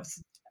 That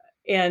was,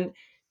 and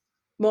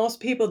most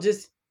people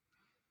just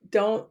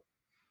don't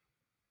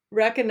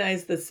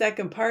recognize the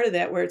second part of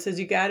that where it says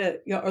you gotta,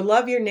 or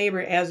love your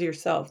neighbor as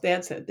yourself.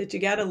 That's it. That you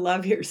gotta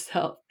love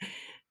yourself,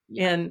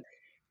 Yeah. and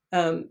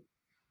um,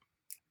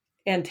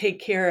 and take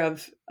care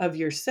of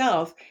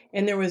yourself.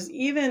 And there was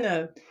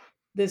even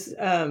this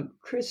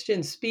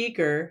Christian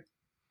speaker,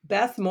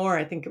 Beth Moore,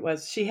 I think it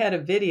was. She had a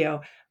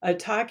video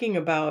talking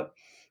about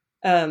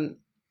um,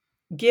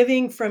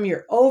 giving from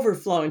your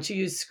overflow, and she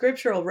used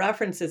scriptural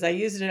references. I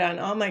used it on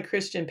all my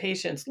Christian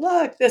patients.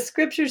 Look, the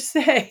scriptures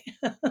say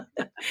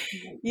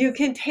you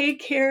can take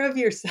care of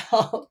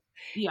yourself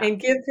Yeah. and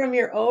give from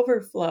your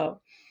overflow.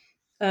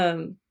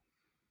 Um,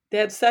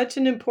 that's such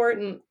an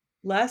important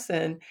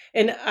lesson.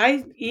 And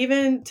I,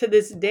 even to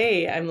this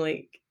day, I'm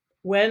like,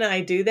 when I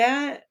do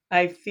that,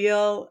 I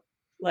feel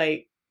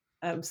like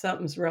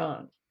something's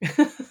wrong.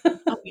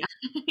 Oh yeah.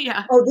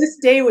 Yeah. Oh, this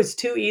day was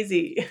too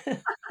easy.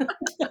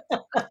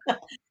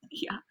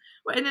 Yeah.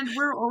 And then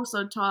we're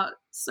also taught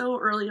so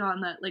early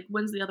on that, like,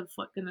 when's the other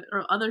foot gonna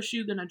or other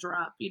shoe gonna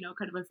drop,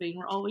 kind of a thing.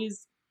 We're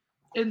always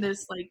in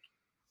this like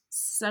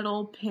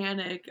settled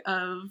panic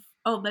of,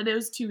 oh, that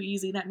is too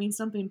easy. That means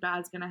something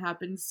bad's gonna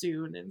happen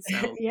soon. And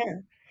so Yeah,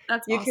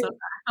 that's you also can. not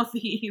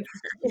healthy either.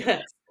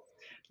 Yes,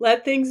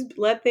 let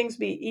things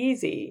be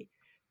easy.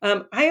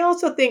 I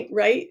also think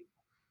right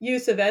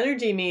use of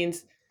energy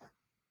means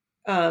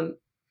um,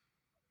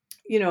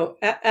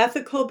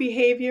 ethical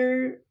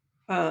behavior,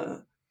 uh,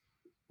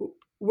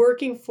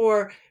 working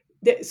for.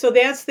 So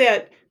that's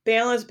that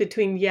balance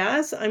between,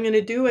 yes, I'm going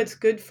to do what's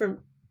good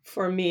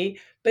for me,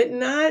 but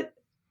not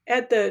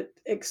at the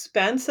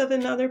expense of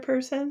another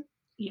person.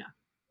 Yeah.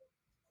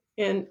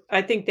 And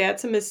I think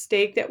that's a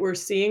mistake that we're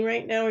seeing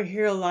right now. We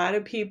hear a lot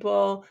of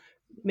people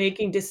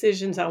making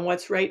decisions on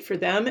what's right for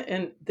them,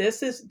 and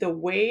this is the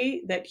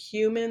way that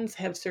humans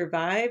have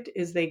survived: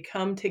 is they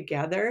come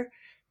together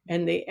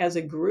and they as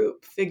a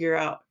group figure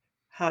out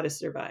how to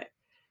survive.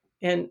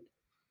 And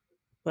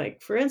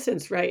like for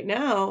instance right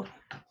now,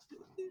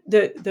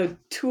 the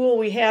tool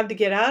we have to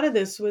get out of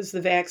this was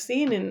the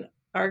vaccine. In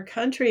our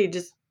country,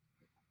 just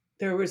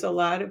there was a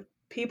lot of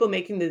people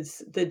making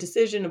the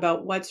decision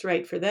about what's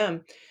right for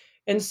them.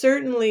 And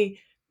certainly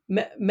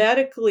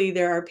medically,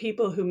 there are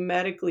people who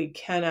medically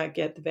cannot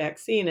get the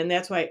vaccine. And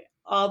that's why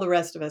all the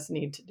rest of us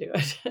need to do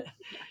it.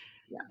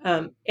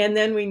 Yeah. And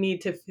then we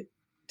need to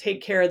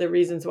take care of the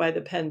reasons why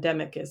the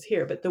pandemic is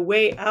here. But the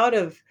way out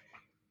of,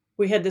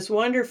 we had this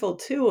wonderful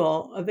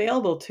tool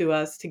available to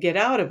us to get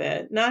out of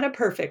it, not a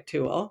perfect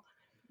tool.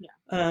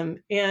 Yeah.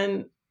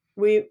 And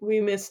we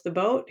missed the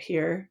boat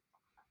here.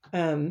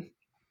 And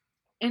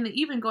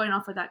even going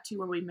off of that too,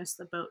 where we missed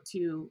the boat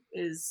too,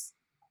 is,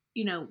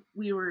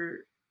 we were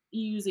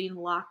using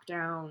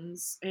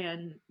lockdowns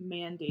and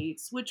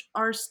mandates, which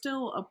are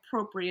still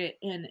appropriate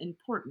and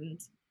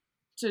important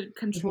to Mhm.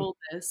 control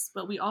this,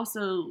 but we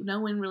also,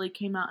 no one really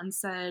came out and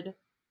said,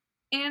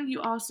 and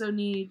you also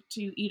need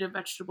to eat a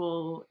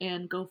vegetable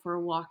and go for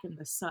a walk in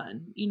the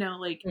sun.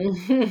 Like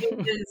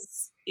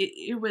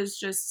it was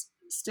just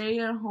stay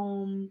at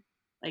home,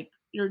 like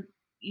you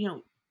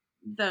know,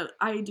 the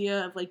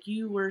idea of like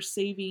you were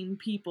saving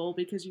people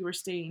because you were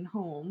staying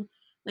home.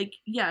 Like,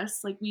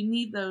 yes, like we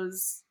need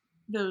those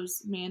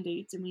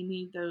mandates and we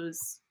need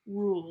those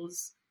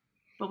rules,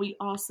 but we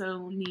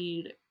also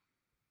need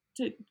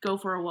to go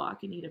for a walk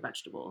and eat a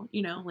vegetable,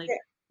 like,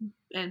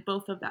 and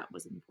both of that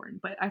was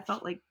important. But I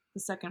felt like the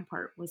second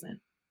part wasn't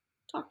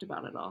talked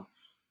about at all.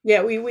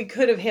 Yeah, we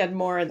could have had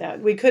more of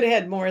that. We could have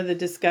had more of the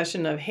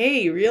discussion of,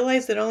 hey, you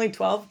realize that only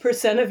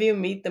 12% of you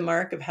meet the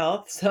mark of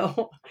health.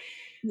 So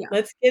Yeah.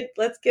 let's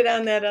get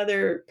on that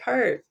other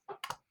part.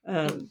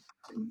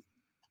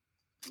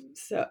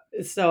 So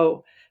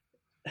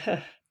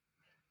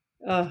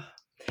uh,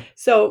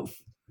 so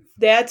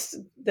that's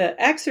the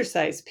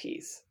exercise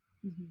piece.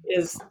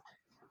 Is,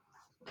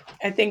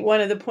 I think, one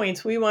of the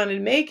points we wanted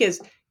to make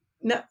is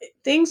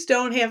things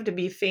don't have to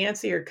be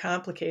fancy or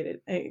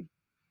complicated.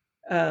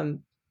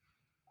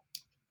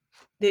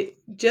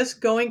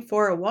 Just going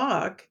for a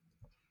walk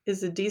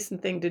is a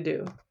decent thing to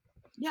do.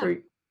 Yeah.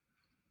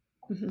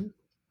 Mm-hmm.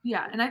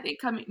 Yeah, and I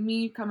think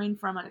coming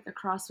from like a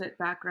CrossFit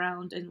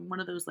background and one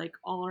of those like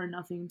all or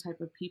nothing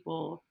type of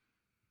people,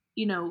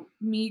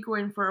 me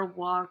going for a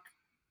walk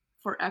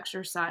for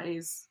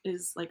exercise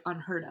is like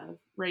unheard of,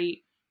 right?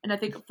 And I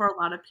think for a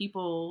lot of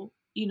people,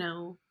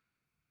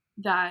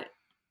 that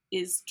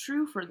is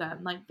true for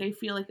them. Like they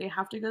feel like they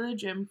have to go to the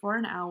gym for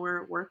an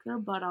hour, work their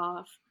butt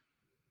off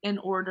in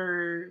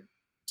order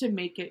to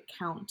make it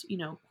count,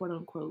 quote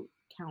unquote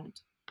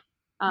count.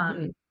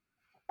 Mm-hmm.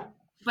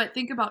 But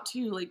think about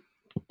too, like,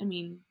 I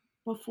mean,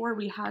 before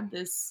we had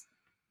this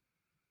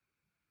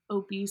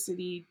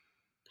obesity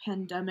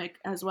pandemic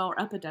as well,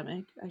 or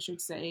epidemic, I should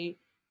say,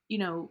 we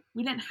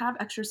didn't have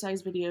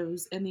exercise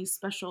videos and these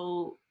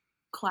special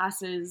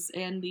classes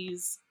and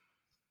these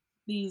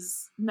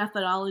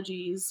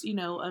methodologies,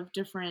 of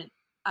different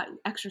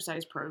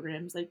exercise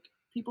programs. Like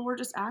people were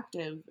just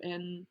active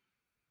and,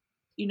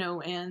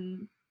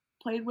 and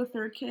played with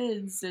their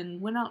kids and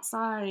went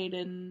outside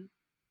and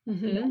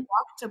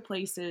walked to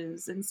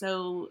places. And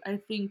so I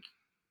think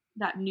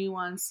that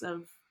nuance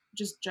of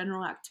just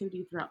general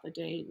activity throughout the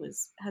day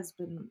has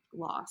been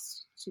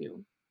lost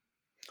too.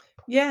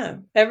 Yeah,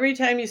 every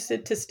time you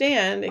sit to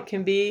stand, it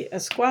can be a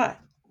squat.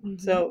 Mm-hmm.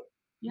 So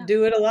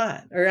do it a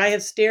lot. Or I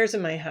have stairs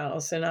in my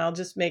house, and I'll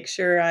just make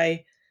sure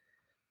I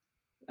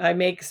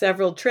make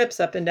several trips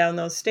up and down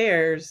those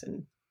stairs.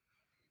 And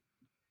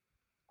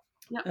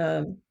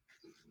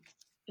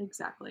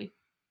exactly.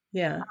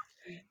 Yeah.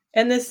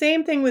 And the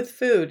same thing with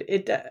food.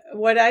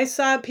 What I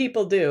saw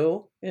people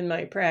do in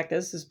my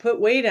practice is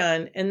put weight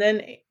on and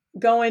then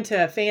go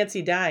into a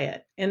fancy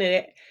diet.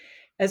 And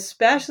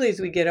especially as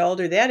we get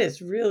older, that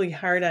is really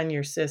hard on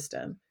your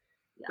system.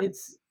 Yeah.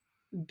 It's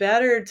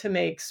better to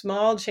make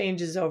small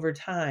changes over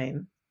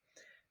time.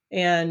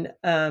 And,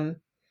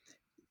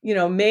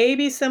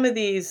 maybe some of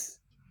these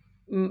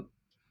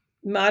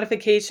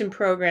modification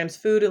programs,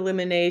 food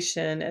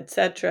elimination,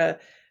 etc.,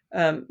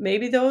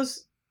 maybe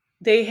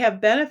they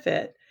have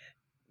benefit.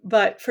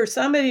 But for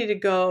somebody to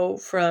go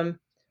from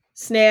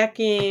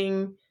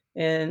snacking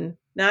and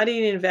not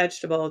eating a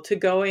vegetable to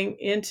going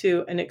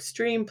into an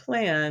extreme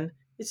plan,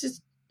 it's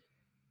just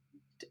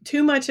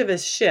too much of a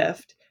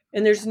shift,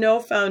 and there's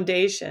no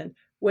foundation.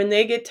 When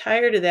they get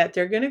tired of that,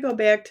 they're going to go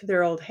back to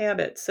their old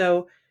habits.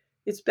 So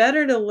it's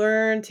better to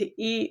learn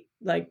to eat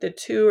like the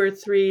 2 or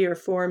 3 or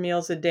 4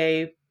 meals a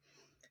day,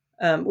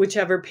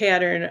 whichever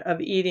pattern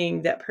of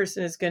eating that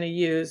person is going to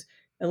use.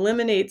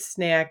 Eliminate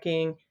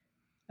snacking.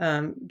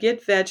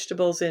 Get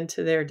vegetables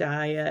into their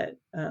diet.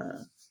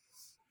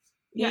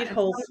 Eat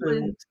whole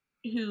foods.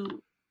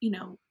 Who,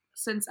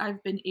 since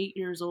I've been 8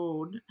 years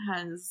old,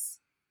 has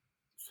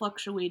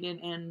fluctuated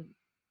and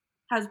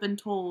has been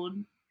told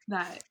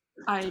that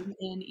I'm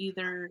in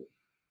either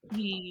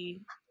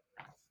the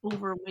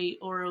overweight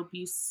or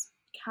obese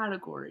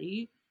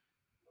category,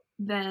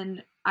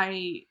 then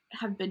I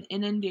have been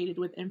inundated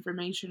with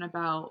information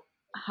about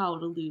how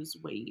to lose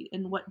weight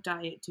and what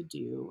diet to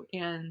do.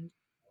 And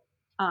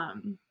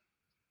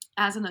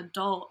as an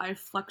adult, I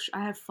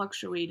have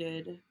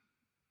fluctuated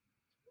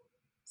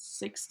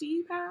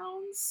 60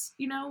 pounds,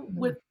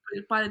 with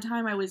by the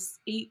time I was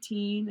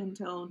 18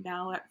 until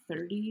now at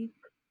 30,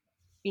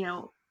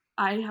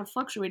 I have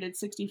fluctuated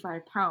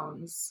 65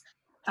 pounds,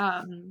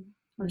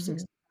 or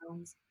 60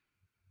 pounds.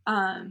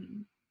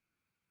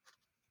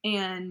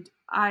 And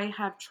I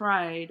have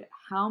tried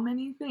how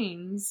many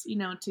things,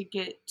 to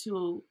get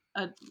to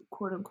a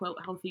quote unquote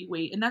healthy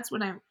weight. And that's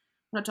when I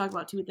talk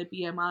about too with the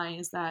BMI,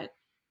 is that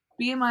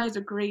BMI is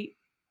a great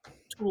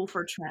tool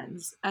for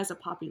trends as a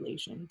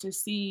population to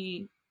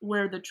see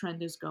where the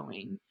trend is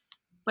going.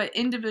 But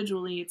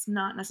individually, it's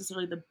not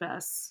necessarily the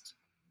best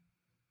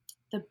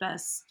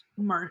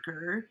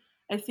marker.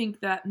 I think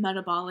that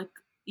metabolic,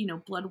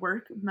 blood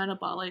work,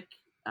 metabolic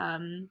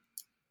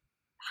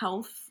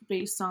health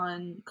based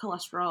on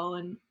cholesterol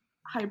and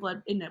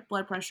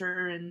blood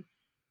pressure and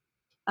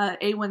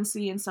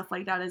A1C and stuff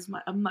like that is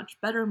a much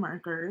better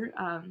marker,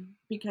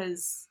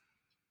 because,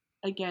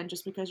 again,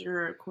 just because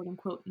you're a quote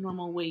unquote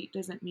normal weight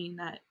doesn't mean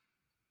that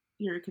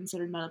you're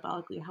considered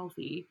metabolically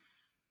healthy.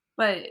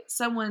 But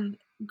someone,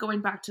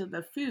 going back to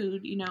the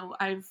food,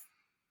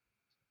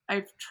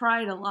 I've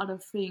tried a lot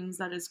of things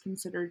that is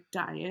considered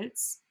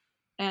diets,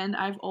 and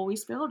I've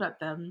always failed at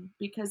them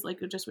because, like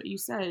just what you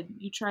said,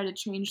 you try to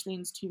change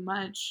things too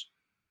much,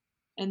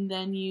 and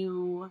then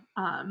you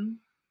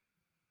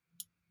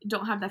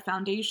don't have that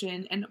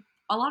foundation. And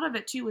a lot of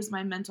it too was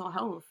my mental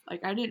health.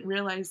 Like, I didn't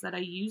realize that I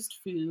used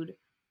food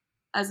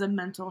as a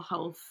mental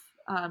health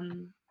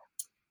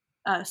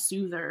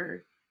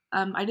soother.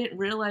 I didn't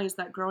realize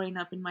that growing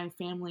up in my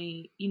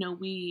family,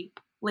 we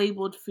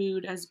labeled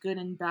food as good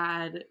and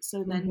bad.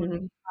 So then when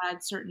we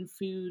had certain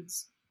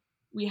foods,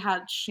 we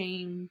had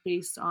shame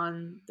based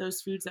on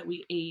those foods that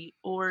we ate,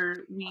 or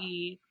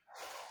we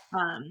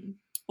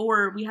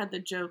had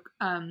the joke,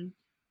 of,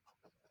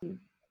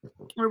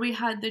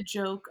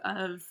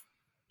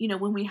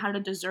 when we had a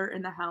dessert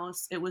in the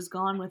house, it was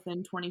gone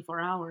within 24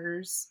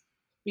 hours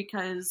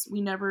because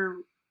we never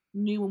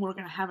knew when we were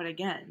going to have it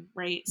again,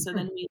 right? So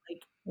then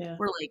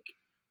we're like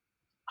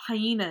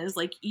hyenas,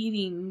 like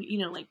eating,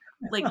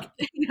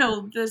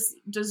 this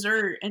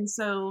dessert. And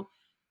so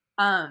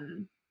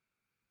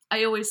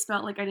I always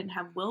felt like I didn't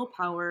have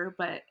willpower,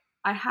 but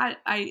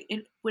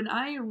when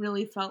I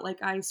really felt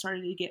like I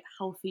started to get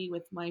healthy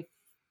with my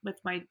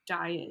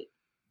diet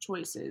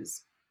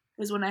choices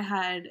is when I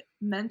had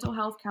mental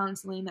health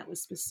counseling that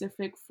was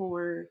specific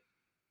for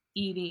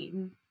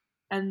eating.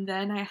 And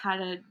then I had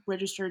a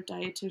registered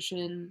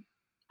dietitian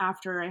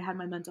after I had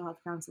my mental health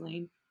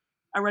counseling,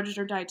 a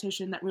registered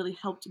dietitian that really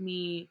helped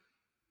me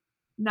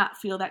not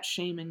feel that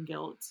shame and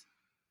guilt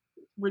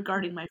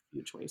regarding my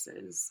food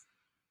choices.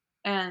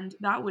 And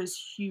that was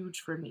huge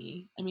for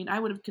me. I mean, I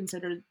would have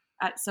considered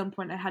at some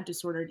point I had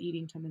disordered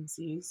eating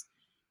tendencies.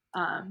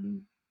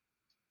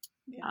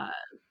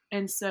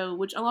 And so,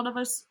 which a lot of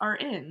us are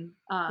in.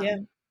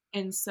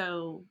 And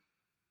so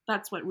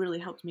that's what really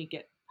helped me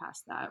get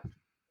past that.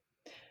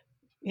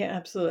 Yeah,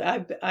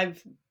 absolutely.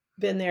 I've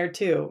been there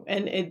too.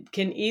 And it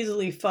can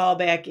easily fall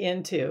back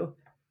into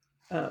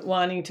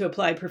wanting to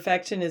apply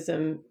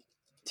perfectionism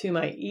to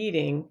my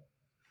eating.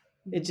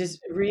 It just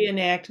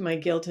reenact my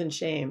guilt and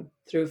shame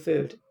through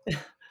food.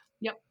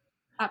 Yep,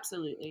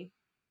 absolutely.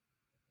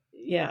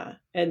 Yeah.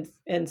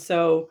 And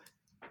so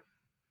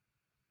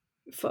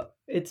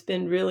it's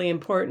been really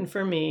important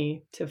for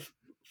me to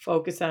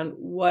focus on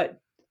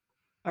what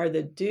are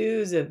the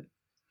do's of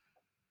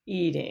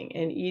eating,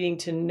 and eating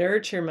to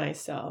nurture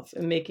myself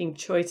and making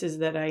choices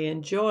that I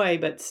enjoy,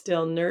 but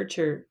still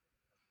nurture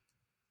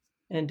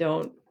and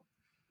don't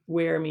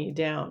wear me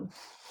down.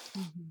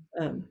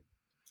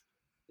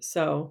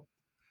 So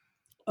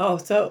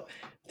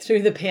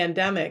through the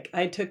pandemic,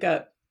 I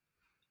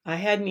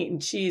hadn't eaten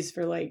cheese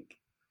for like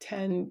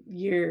 10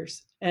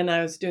 years, and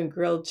I was doing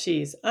grilled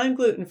cheese on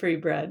gluten-free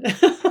bread.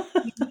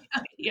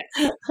 Yes.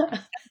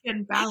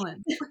 In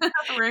balance,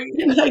 right?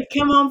 And I'd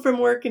come home from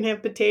work and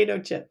have potato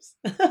chips.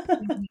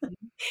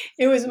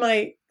 It was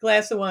my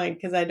glass of wine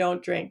because I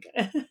don't drink.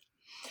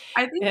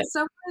 I think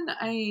someone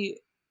I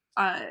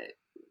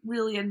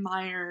really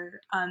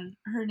admire,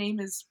 her name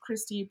is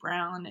Christy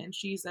Brown, and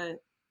she's a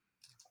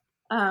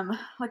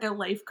like a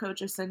life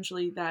coach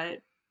essentially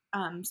that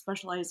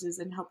specializes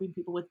in helping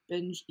people with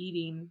binge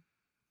eating.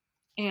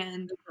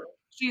 And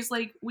she's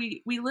like,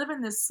 we live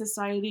in this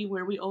society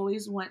where we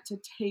always want to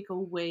take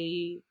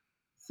away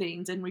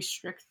things and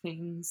restrict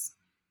things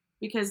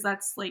because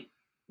that's like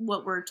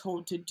what we're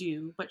told to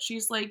do. But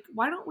she's like,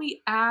 why don't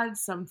we add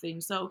something?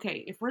 So,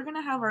 okay, if we're going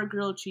to have our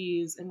grilled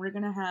cheese and we're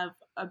going to have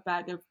a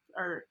bag of,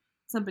 or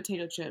some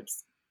potato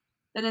chips,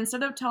 then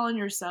instead of telling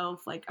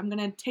yourself, like, I'm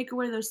going to take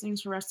away those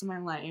things for the rest of my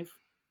life,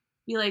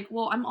 be like,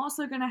 well, I'm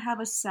also going to have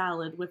a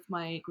salad with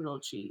my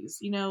grilled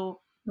cheese, or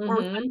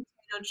with my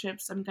potato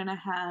chips, I'm going to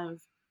have,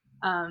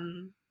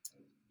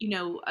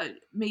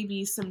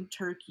 maybe some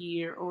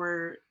turkey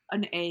or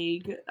an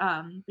egg,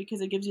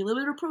 because it gives you a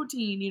little bit of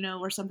protein,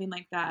 or something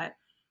like that.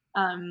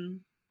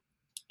 And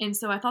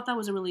so I thought that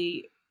was a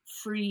really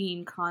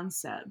freeing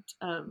concept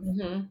of,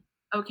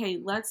 okay,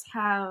 let's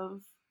have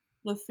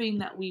the thing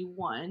that we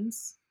want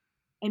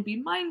and be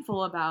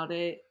mindful about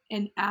it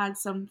and add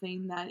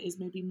something that is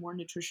maybe more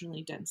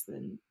nutritionally dense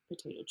than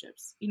potato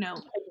chips,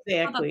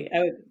 Exactly.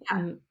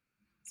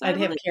 I'd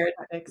have carrot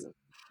sticks.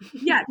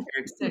 Yeah,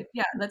 carrot stick.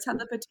 Yeah, let's have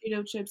the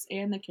potato chips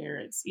and the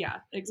carrots. Yeah,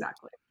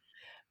 exactly.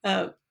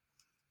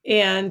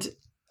 And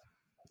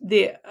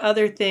the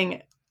other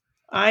thing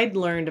I'd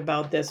learned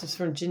about this was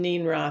from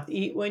Janine Roth: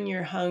 eat when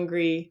you're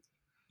hungry,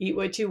 eat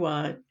what you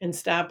want, and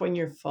stop when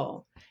you're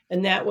full.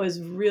 And that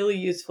was really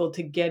useful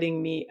to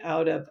getting me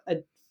out of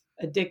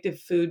addictive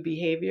food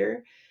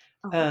behavior.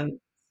 And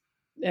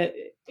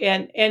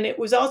it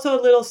was also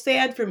a little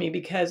sad for me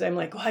because I'm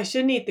like, I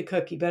shouldn't eat the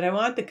cookie, but I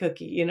want the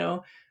cookie, Yeah.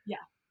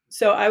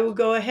 So I would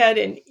go ahead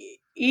and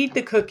eat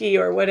the cookie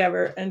or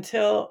whatever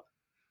until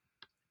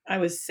I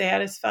was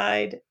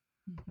satisfied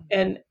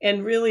and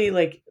really,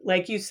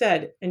 like you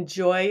said,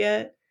 enjoy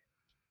it,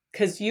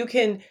 because you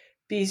can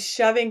be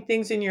shoving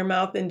things in your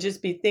mouth and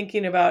just be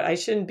thinking about, I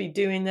shouldn't be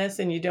doing this,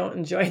 and you don't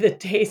enjoy the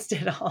taste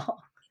at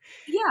all.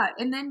 Yeah,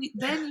 and then you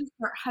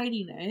start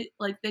hiding it.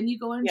 Like then you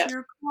go into Yeah.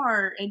 your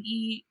car and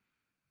eat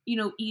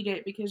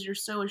it because you're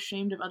so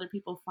ashamed of other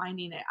people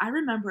finding it. I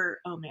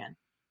remember, oh man,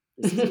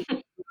 this is getting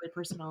really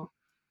personal.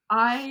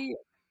 I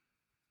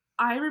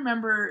I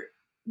remember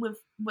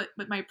with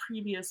my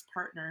previous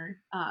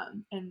partner,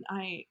 and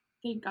I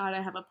thank God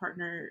I have a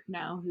partner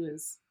now who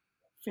is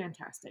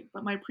fantastic.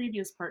 But my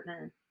previous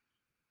partner,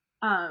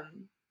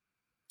 um,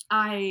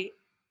 I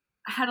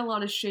had a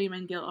lot of shame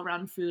and guilt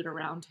around food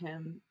around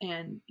him,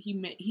 and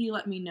he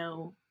let me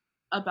know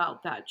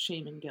about that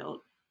shame and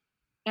guilt.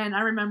 And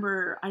I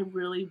remember I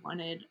really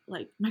wanted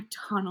like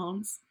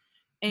McDonald's,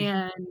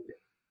 and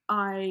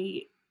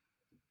I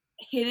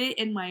hid it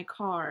in my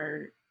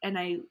car, and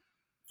I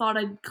thought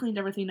I'd cleaned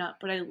everything up,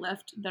 but I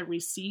left the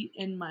receipt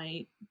in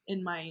my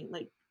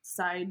like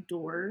side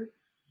door.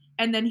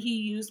 And then he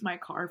used my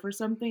car for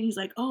something. He's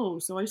like, "Oh,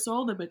 so I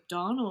saw the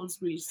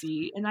McDonald's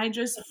receipt." And I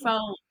just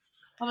felt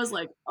I was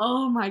like,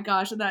 "Oh my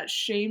gosh," that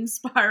shame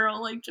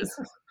spiral like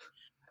just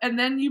and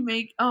then you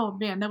make oh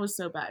man, that was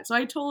so bad. So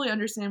I totally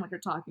understand what you're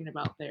talking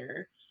about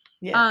there.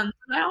 Yeah.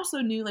 But I also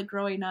knew like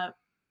growing up,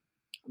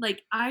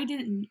 like I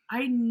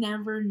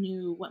never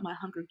knew what my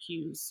hunger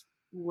cues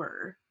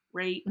were,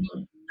 right?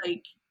 Mhm.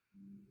 Like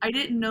I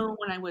didn't know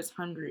when I was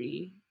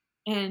hungry,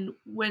 and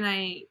when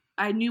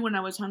I knew when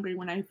I was hungry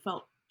when I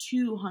felt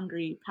too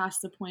hungry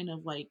past the point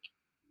of like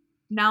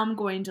now I'm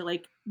going to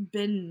like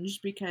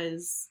binge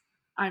because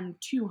I'm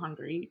too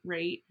hungry,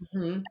 right?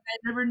 Mhm. I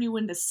never knew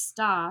when to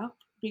stop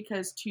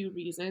because two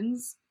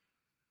reasons.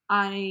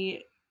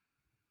 I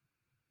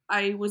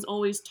I was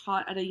always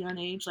taught at a young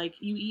age, like,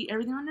 you eat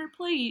everything on your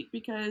plate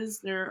because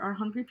there are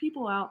hungry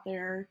people out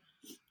there,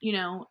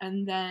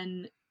 and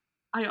then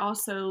I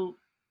also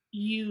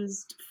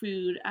used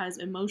food as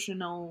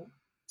emotional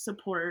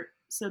support.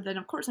 So then,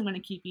 of course, I'm going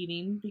to keep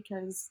eating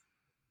because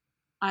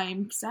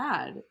I'm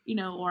sad,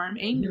 or I'm Mhm.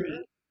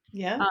 angry.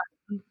 Yeah.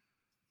 Um,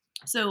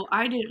 so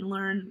I didn't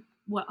learn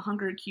what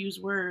hunger cues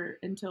were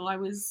until I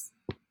was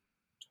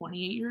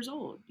 28 years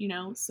old,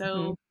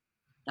 Mhm. so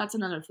that's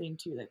another thing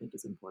too that I think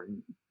is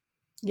important.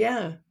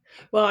 Yeah.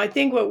 Well, I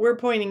think what we're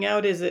pointing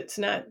out is it's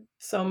not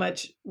so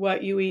much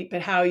what you eat,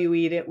 but how you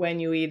eat it, when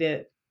you eat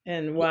it,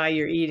 and Yeah, why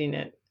you're eating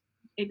it.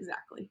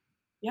 exactly.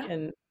 Yeah.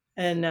 And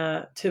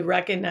to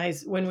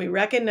recognize, when we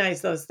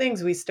recognize those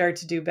things, we start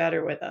to do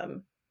better with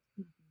them.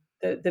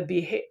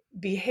 The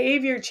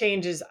behavior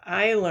changes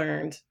I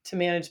learned to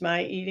manage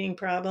my eating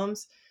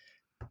problems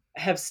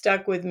have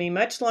stuck with me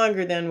much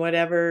longer than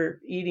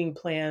whatever eating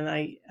plan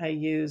I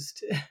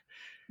used at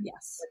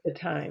Yes. the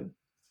time.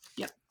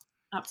 Yep.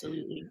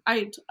 Absolutely.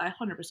 I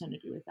 100%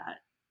 agree with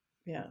that.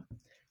 Yeah.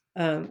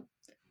 Um,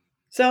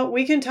 so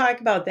we can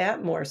talk about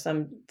that more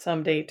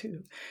someday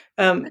too.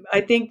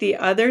 I think the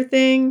other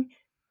thing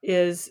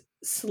is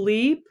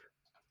sleep.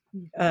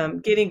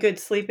 Mhm. Getting good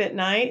sleep at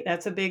night,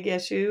 that's a big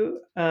issue.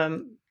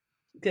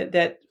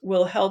 That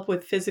will help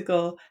with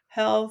physical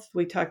health.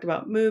 We talked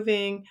about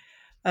moving.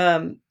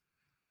 Um,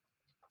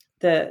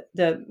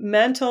 the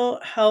mental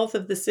health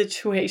of the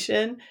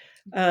situation.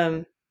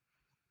 Um,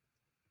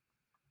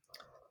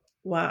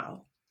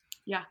 wow.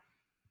 Yeah.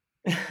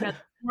 Yeah.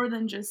 More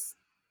than just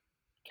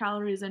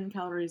calories in,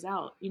 calories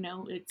out.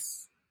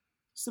 It's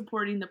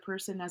supporting the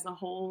person as a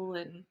whole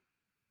and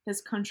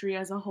his country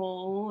as a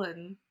whole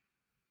and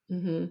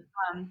Hmm.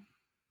 um,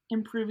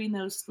 improving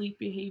those sleep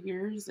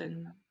behaviors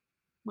and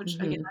which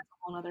again Hmm. that's a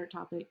whole other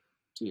topic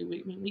too.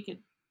 We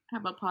could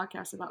have a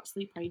podcast about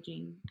sleep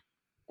hygiene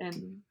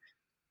and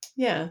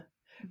Yeah.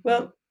 mhm,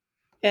 Well,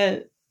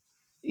 and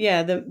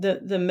yeah,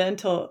 the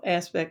mental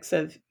aspects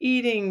of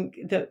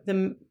eating,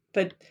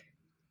 but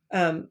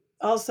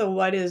also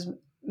what is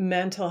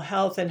mental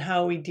health and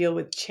how we deal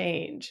with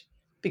change,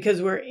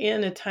 because we're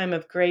in a time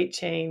of great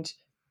change,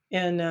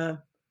 and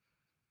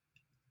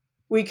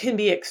we can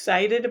be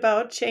excited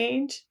about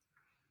change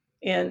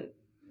and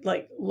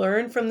like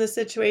learn from the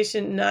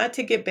situation, not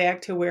to get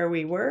back to where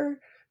we were,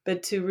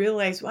 but to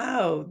realize,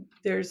 wow,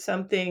 there's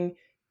something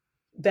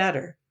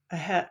better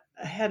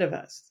ahead of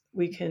us.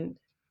 We can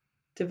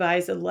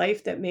devise a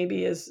life that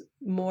maybe is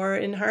more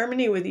in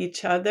harmony with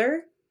each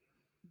other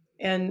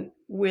and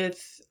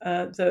with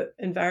the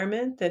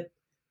environment that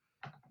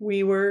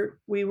we were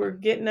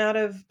getting out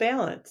of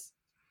balance,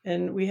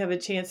 and we have a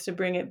chance to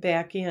bring it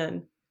back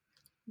in.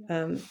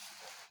 Um,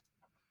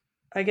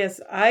 I guess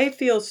I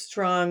feel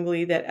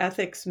strongly that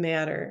ethics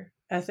matter.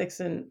 Ethics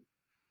and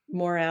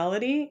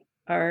morality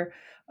are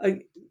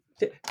a,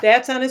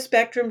 that's on a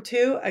spectrum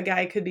too. A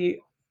guy could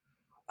be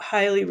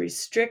highly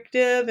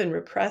restrictive and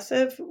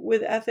repressive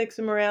with ethics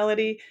and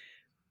morality,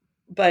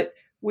 but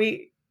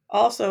we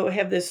also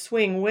have this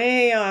swing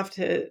way off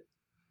to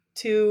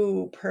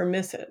too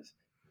permissive.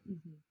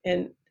 mhm,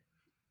 And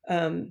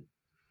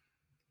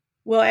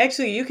well,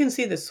 actually, you can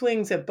see the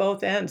swings at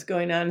both ends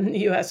going on in the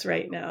U.S.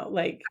 right now,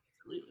 like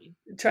absolutely.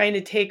 trying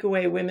to take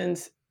away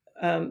women's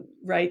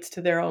rights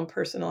to their own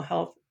personal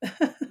health.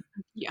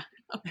 Yeah.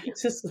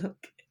 It's just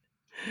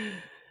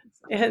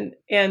and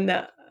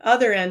the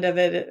other end of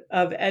it,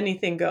 of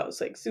anything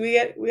goes. Like, so we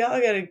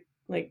all got to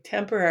like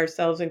temper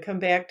ourselves and come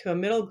back to a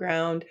middle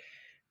ground.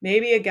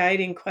 Maybe a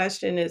guiding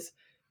question is,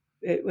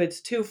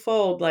 it's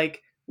twofold.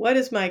 Like, what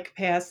is my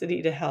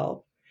capacity to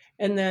help?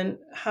 And then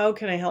how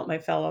can I help my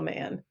fellow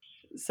man?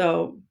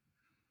 So,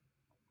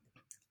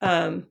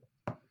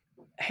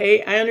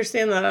 hey, I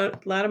understand that a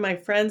lot of my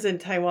friends in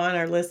Taiwan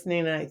are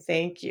listening, and I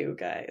thank you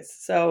guys.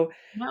 So,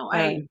 no,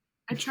 I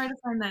try to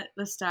find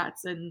the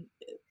stats, and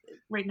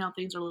right now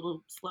things are a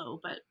little slow,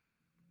 but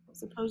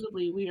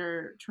supposedly we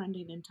are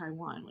trending in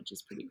Taiwan, which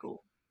is pretty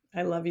cool.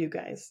 I love you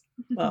guys.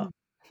 Well,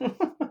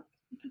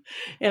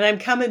 and I'm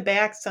coming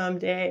back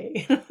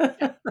someday.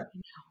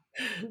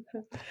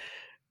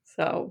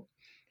 So,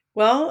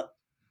 well,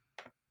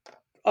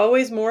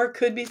 always more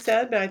could be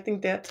said, but I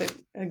think that's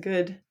a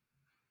good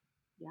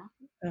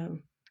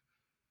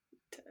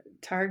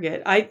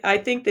target. I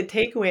think the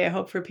takeaway I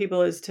hope for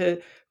people is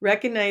to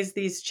recognize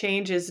these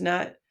changes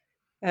not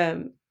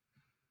as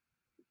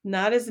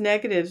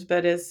negatives,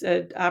 but as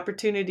an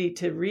opportunity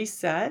to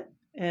reset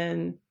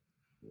and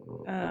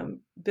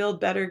build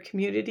better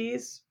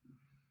communities,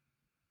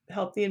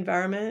 help the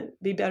environment,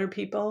 be better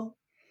people.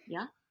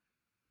 Yeah.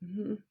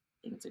 Mm-hmm.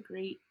 I think it's a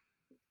great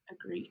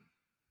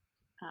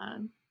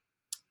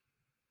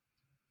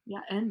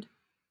end.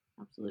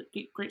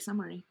 Absolutely great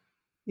summary.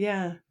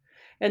 Yeah.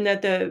 And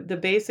that the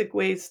basic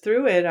ways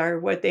through it are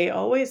what they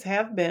always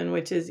have been,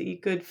 which is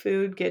eat good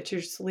food, get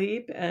your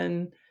sleep,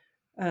 and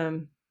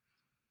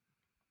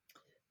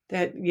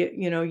that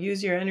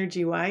use your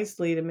energy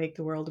wisely to make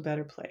the world a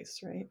better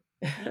place, right?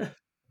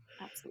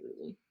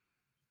 Absolutely.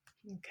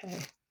 Okay.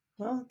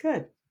 Well,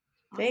 good.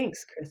 Awesome.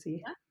 Thanks,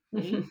 Chrissy.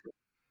 Yeah.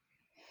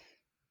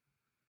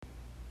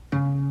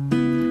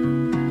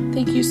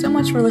 Thank you so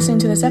much for listening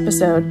to this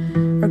episode.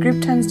 Our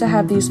group tends to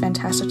have these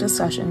fantastic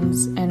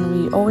discussions, and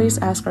we always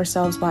ask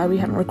ourselves why we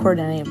haven't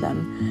recorded any of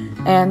them.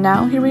 And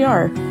now here we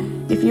are.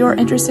 If you are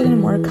interested in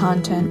more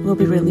content, we'll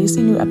be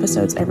releasing new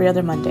episodes every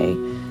other Monday.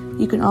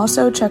 You can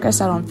also check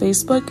us out on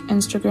Facebook,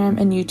 Instagram,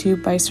 and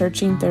YouTube by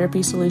searching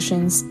Therapy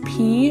Solutions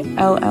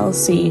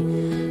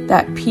PLLC.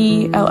 That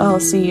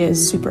PLLC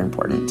is super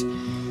important.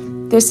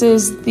 This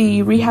is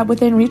the Rehab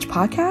Within Reach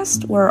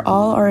podcast, where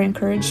all are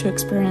encouraged to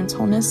experience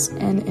wholeness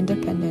and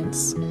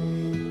independence.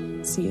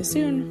 See you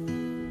soon.